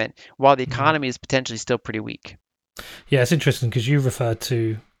environment, while the Mm. economy is potentially still pretty weak. Yeah, it's interesting because you referred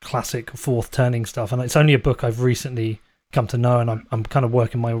to classic fourth turning stuff, and it's only a book I've recently come to know, and I'm kind of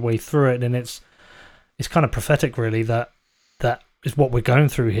working my way through it, and it's kind of prophetic, really, that is what we're going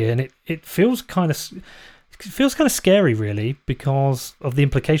through here, and it feels kind of scary, really, because of the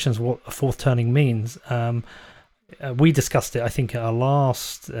implications of what a fourth turning means. We discussed it, I think, at our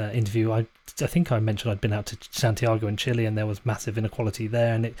last interview. I think I mentioned I'd been out to Santiago in Chile, and there was massive inequality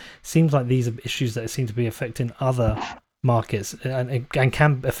there. And it seems like these are issues that seem to be affecting other markets, and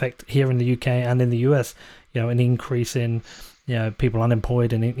can affect here in the UK and in the US. An increase in people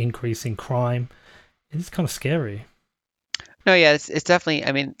unemployed, and an increase in crime. It's kind of scary. No, yeah, it's definitely.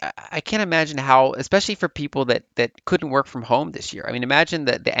 I mean, I can't imagine how, especially for people that couldn't work from home this year. I mean, imagine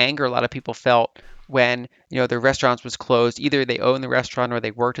the anger a lot of people felt when their restaurants was closed. Either they owned the restaurant or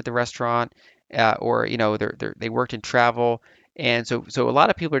they worked at the restaurant, or they worked in travel, and so a lot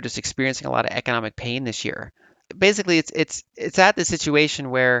of people are just experiencing a lot of economic pain this year. Basically, it's at the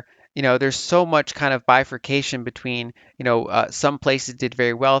situation where there's so much kind of bifurcation between some places did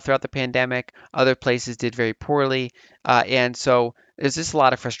very well throughout the pandemic, other places did very poorly, and so there's just a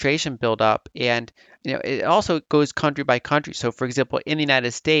lot of frustration build up, and it also goes country by country. So, for example, in the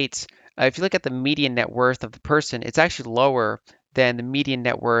United States, if you look at the median net worth of the person, it's actually lower than the median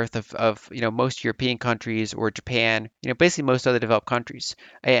net worth of most European countries or Japan, basically most other developed countries.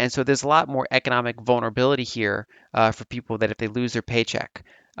 And so there's a lot more economic vulnerability here for people that if they lose their paycheck,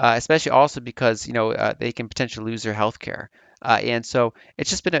 especially also because they can potentially lose their health care. And so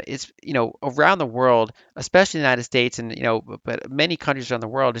it's just been it's around the world, especially the United States and but many countries around the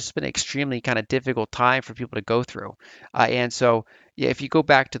world, it's just been an extremely kind of difficult time for people to go through. And so yeah, if you go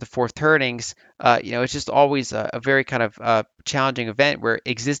back to the fourth turnings, it's just always a very kind of challenging event where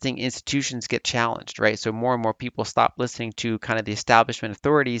existing institutions get challenged, right? So more and more people stop listening to kind of the establishment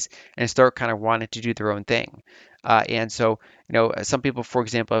authorities and start kind of wanting to do their own thing. And so, some people, for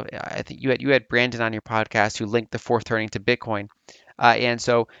example, I think you had Brandon on your podcast who linked the fourth turning to Bitcoin. And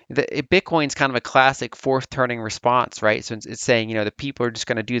so Bitcoin's kind of a classic fourth turning response, right? So it's saying, the people are just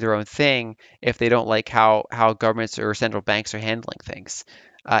going to do their own thing if they don't like how governments or central banks are handling things.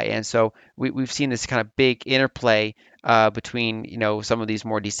 And so we've seen this kind of big interplay between, some of these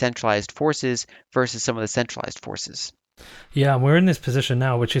more decentralized forces versus some of the centralized forces. Yeah, and we're in this position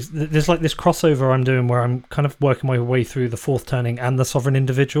now, which is there's like this crossover I'm doing where I'm kind of working my way through the fourth turning and the sovereign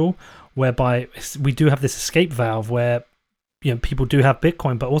individual, whereby we do have this escape valve where people do have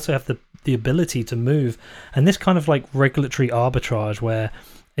Bitcoin, but also have the ability to move, and this kind of like regulatory arbitrage where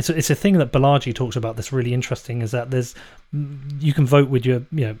it's a thing that Balaji talks about that's really interesting is that there's you can vote with your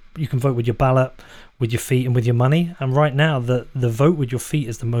you can vote with your ballot, with your feet, and with your money, and right now the vote with your feet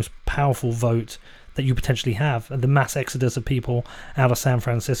is the most powerful vote that you potentially have. The mass exodus of people out of San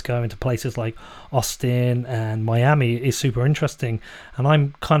Francisco into places like Austin and Miami is super interesting, and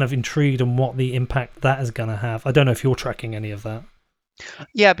I'm kind of intrigued on what the impact that is going to have. I don't know if you're tracking any of that.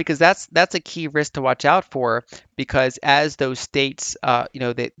 Yeah, because that's a key risk to watch out for because as those states,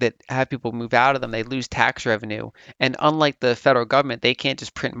 that have people move out of them, they lose tax revenue. And unlike the federal government, they can't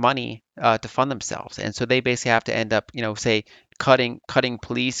just print money to fund themselves. And so they basically have to end up, say, cutting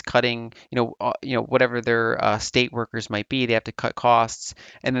police, cutting, whatever their state workers might be. They have to cut costs,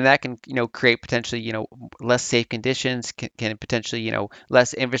 and then that can, create potentially, less safe conditions, can potentially,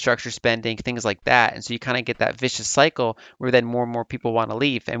 less infrastructure spending, things like that. And so you kind of get that vicious cycle where then more and more people want to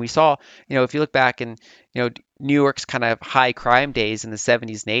leave. And we saw, if you look back in, New York's kind of high crime days in the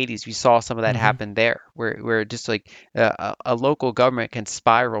 70s and 80s, we saw some of that Hmm. happen there, where just like a local government can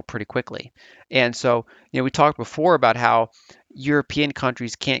spiral pretty quickly. And so, we talked before about how European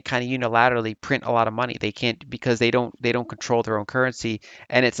countries can't kind of unilaterally print a lot of money. They can't because they don't control their own currency,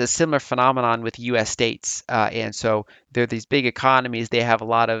 and it's a similar phenomenon with U.S. states. And so they're these big economies. They have a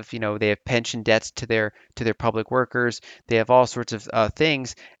lot of they have pension debts to their public workers. They have all sorts of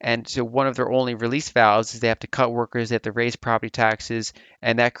things, and so one of their only release valves is they have to cut workers. They have to raise property taxes,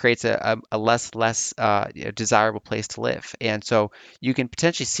 and that creates a less desirable place to live. And so you can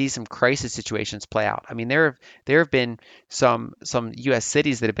potentially see some crisis situations play out. I mean, there have been some U.S.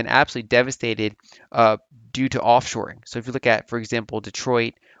 cities that have been absolutely devastated due to offshoring. So if you look at, for example,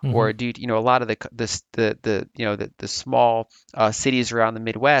 Detroit, Hmm. or due to a lot of the small cities around the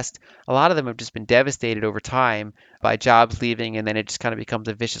Midwest, a lot of them have just been devastated over time by jobs leaving, and then it just kind of becomes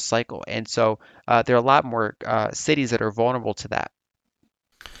a vicious cycle. And so there are a lot more cities that are vulnerable to that.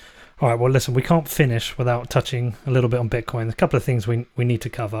 All right, well, listen, we can't finish without touching a little bit on Bitcoin. There's a couple of things we need to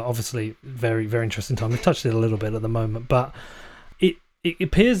cover. Obviously, very, very interesting time. We've touched it a little bit at the moment, but it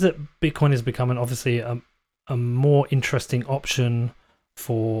appears that Bitcoin is becoming obviously a more interesting option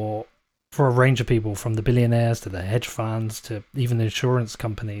for for a range of people, from the billionaires to the hedge funds to even the insurance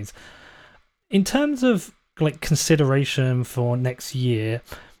companies. In terms of like consideration for next year,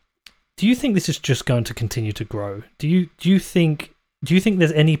 do you think this is just going to continue to grow? Do you think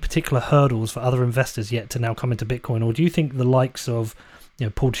there's any particular hurdles for other investors yet to now come into Bitcoin, or do you think the likes of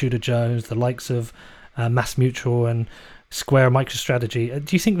Paul Tudor Jones, the likes of Mass Mutual and Square MicroStrategy,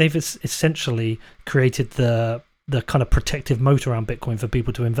 do you think they've essentially created the kind of protective moat around Bitcoin for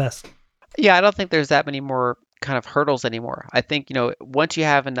people to invest? Yeah, I don't think there's that many more kind of hurdles anymore. I think, once you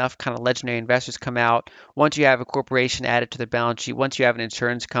have enough kind of legendary investors come out, once you have a corporation added to their balance sheet, once you have an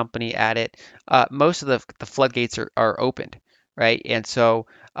insurance company added, most of the floodgates are opened, right? And so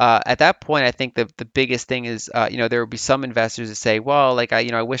at that point, I think the biggest thing is, there will be some investors that say, well, like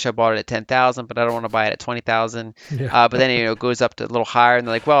I wish I bought it at 10,000, but I don't want to buy it at 20,000. Yeah. But then, it goes up to a little higher, and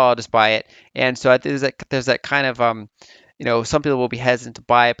they're like, well, I'll just buy it. And so there's that kind of some people will be hesitant to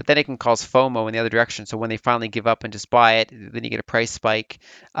buy it, but then it can cause FOMO in the other direction. So when they finally give up and just buy it, then you get a price spike.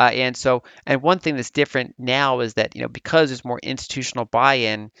 And one thing that's different now is that, because there's more institutional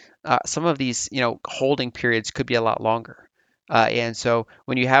buy-in, some of these, holding periods could be a lot longer. And so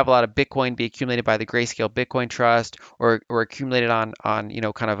when you have a lot of Bitcoin be accumulated by the Grayscale Bitcoin Trust or accumulated on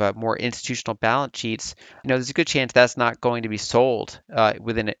kind of a more institutional balance sheets, there's a good chance that's not going to be sold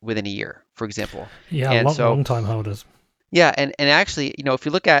within a year, for example. Yeah, And long, so long time holders. yeah, and actually, if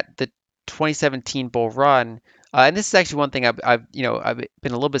you look at the 2017 bull run, and this is actually one thing I've been a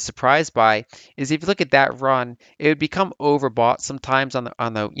little bit surprised by, is if you look at that run, it would become overbought sometimes on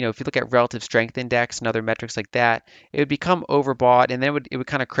the if you look at relative strength index and other metrics like that, it would become overbought, and then it would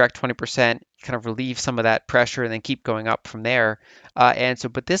kind of correct 20%, kind of relieve some of that pressure, and then keep going up from there. And so,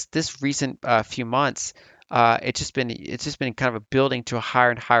 but this recent few months. It's just been kind of a building to a higher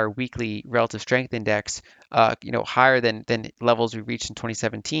and higher weekly relative strength index, higher than levels we reached in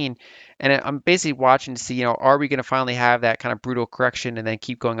 2017. And I'm basically watching to see, are we going to finally have that kind of brutal correction and then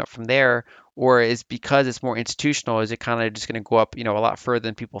keep going up from there? Or is because it's more institutional, is it kind of just going to go up, a lot further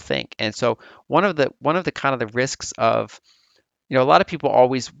than people think? And so one of the kind of the risks of, a lot of people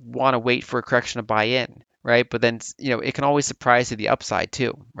always want to wait for a correction to buy in, right? But then, it can always surprise to the upside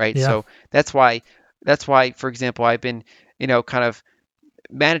too, right? Yeah. So that's why, for example, I've been, kind of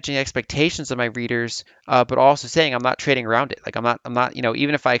managing expectations of my readers, but also saying I'm not trading around it. Like I'm not,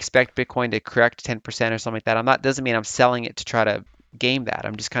 even if I expect Bitcoin to correct 10% or something like that, doesn't mean I'm selling it to try to game that.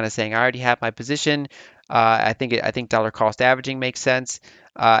 I'm just kind of saying I already have my position. I think dollar cost averaging makes sense.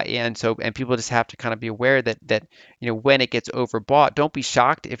 And people just have to kind of be aware that when it gets overbought, don't be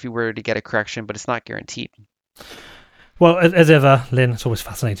shocked if you were to get a correction, but it's not guaranteed. Well, as ever, Lynn, it's always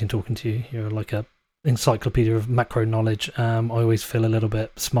fascinating talking to you. You're like a encyclopedia of macro knowledge. I always feel a little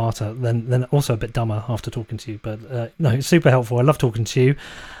bit smarter, then also a bit dumber after talking to you. But no, it's super helpful. I love talking to you.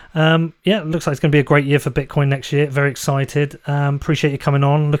 Yeah, it looks like it's going to be a great year for Bitcoin next year. Very excited. Appreciate you coming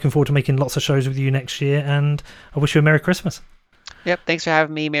on. Looking forward to making lots of shows with you next year. And I wish you a Merry Christmas. Yep, thanks for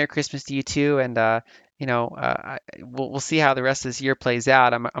having me. Merry Christmas to you too. And we'll see how the rest of this year plays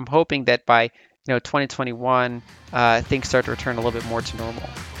out. I'm hoping that by 2021, things start to return a little bit more to normal.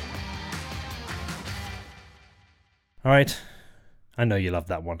 All right. I know you love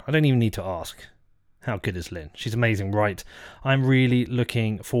that one. I don't even need to ask. How good is Lynn? She's amazing, right? I'm really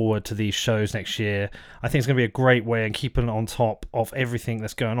looking forward to these shows next year. I think it's going to be a great way of keeping on top of everything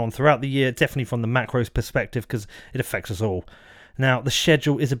that's going on throughout the year, definitely from the macros perspective, because it affects us all. Now, the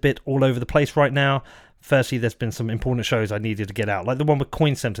schedule is a bit all over the place right now. Firstly, there's been some important shows I needed to get out, like the one with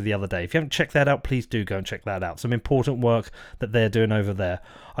Coin Center the other day. If you haven't checked that out, please do go and check that out. Some important work that they're doing over there.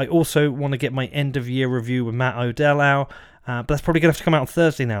 I also want to get my end-of-year review with Matt Odell out, but that's probably going to have to come out on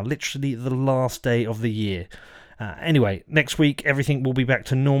Thursday now, literally the last day of the year. Anyway, next week, everything will be back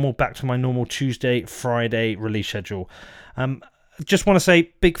to normal, back to my normal Tuesday, Friday release schedule. Just want to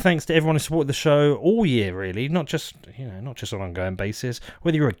say big thanks to everyone who supported the show all year, really, not just on an ongoing basis.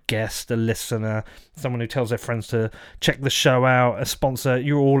 Whether you're a guest, a listener, someone who tells their friends to check the show out, a sponsor,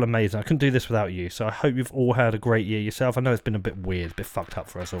 you're all amazing. I couldn't do this without you. So I hope you've all had a great year yourself. I know it's been a bit weird, a bit fucked up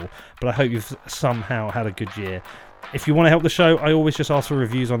for us all, but I hope you've somehow had a good year. If you want to help the show, I always just ask for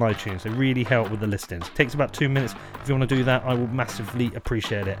reviews on iTunes. They really help with the listings. It takes about 2 minutes. If you want to do that, I will massively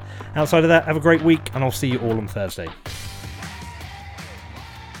appreciate it. Outside of that, have a great week, and I'll see you all on Thursday.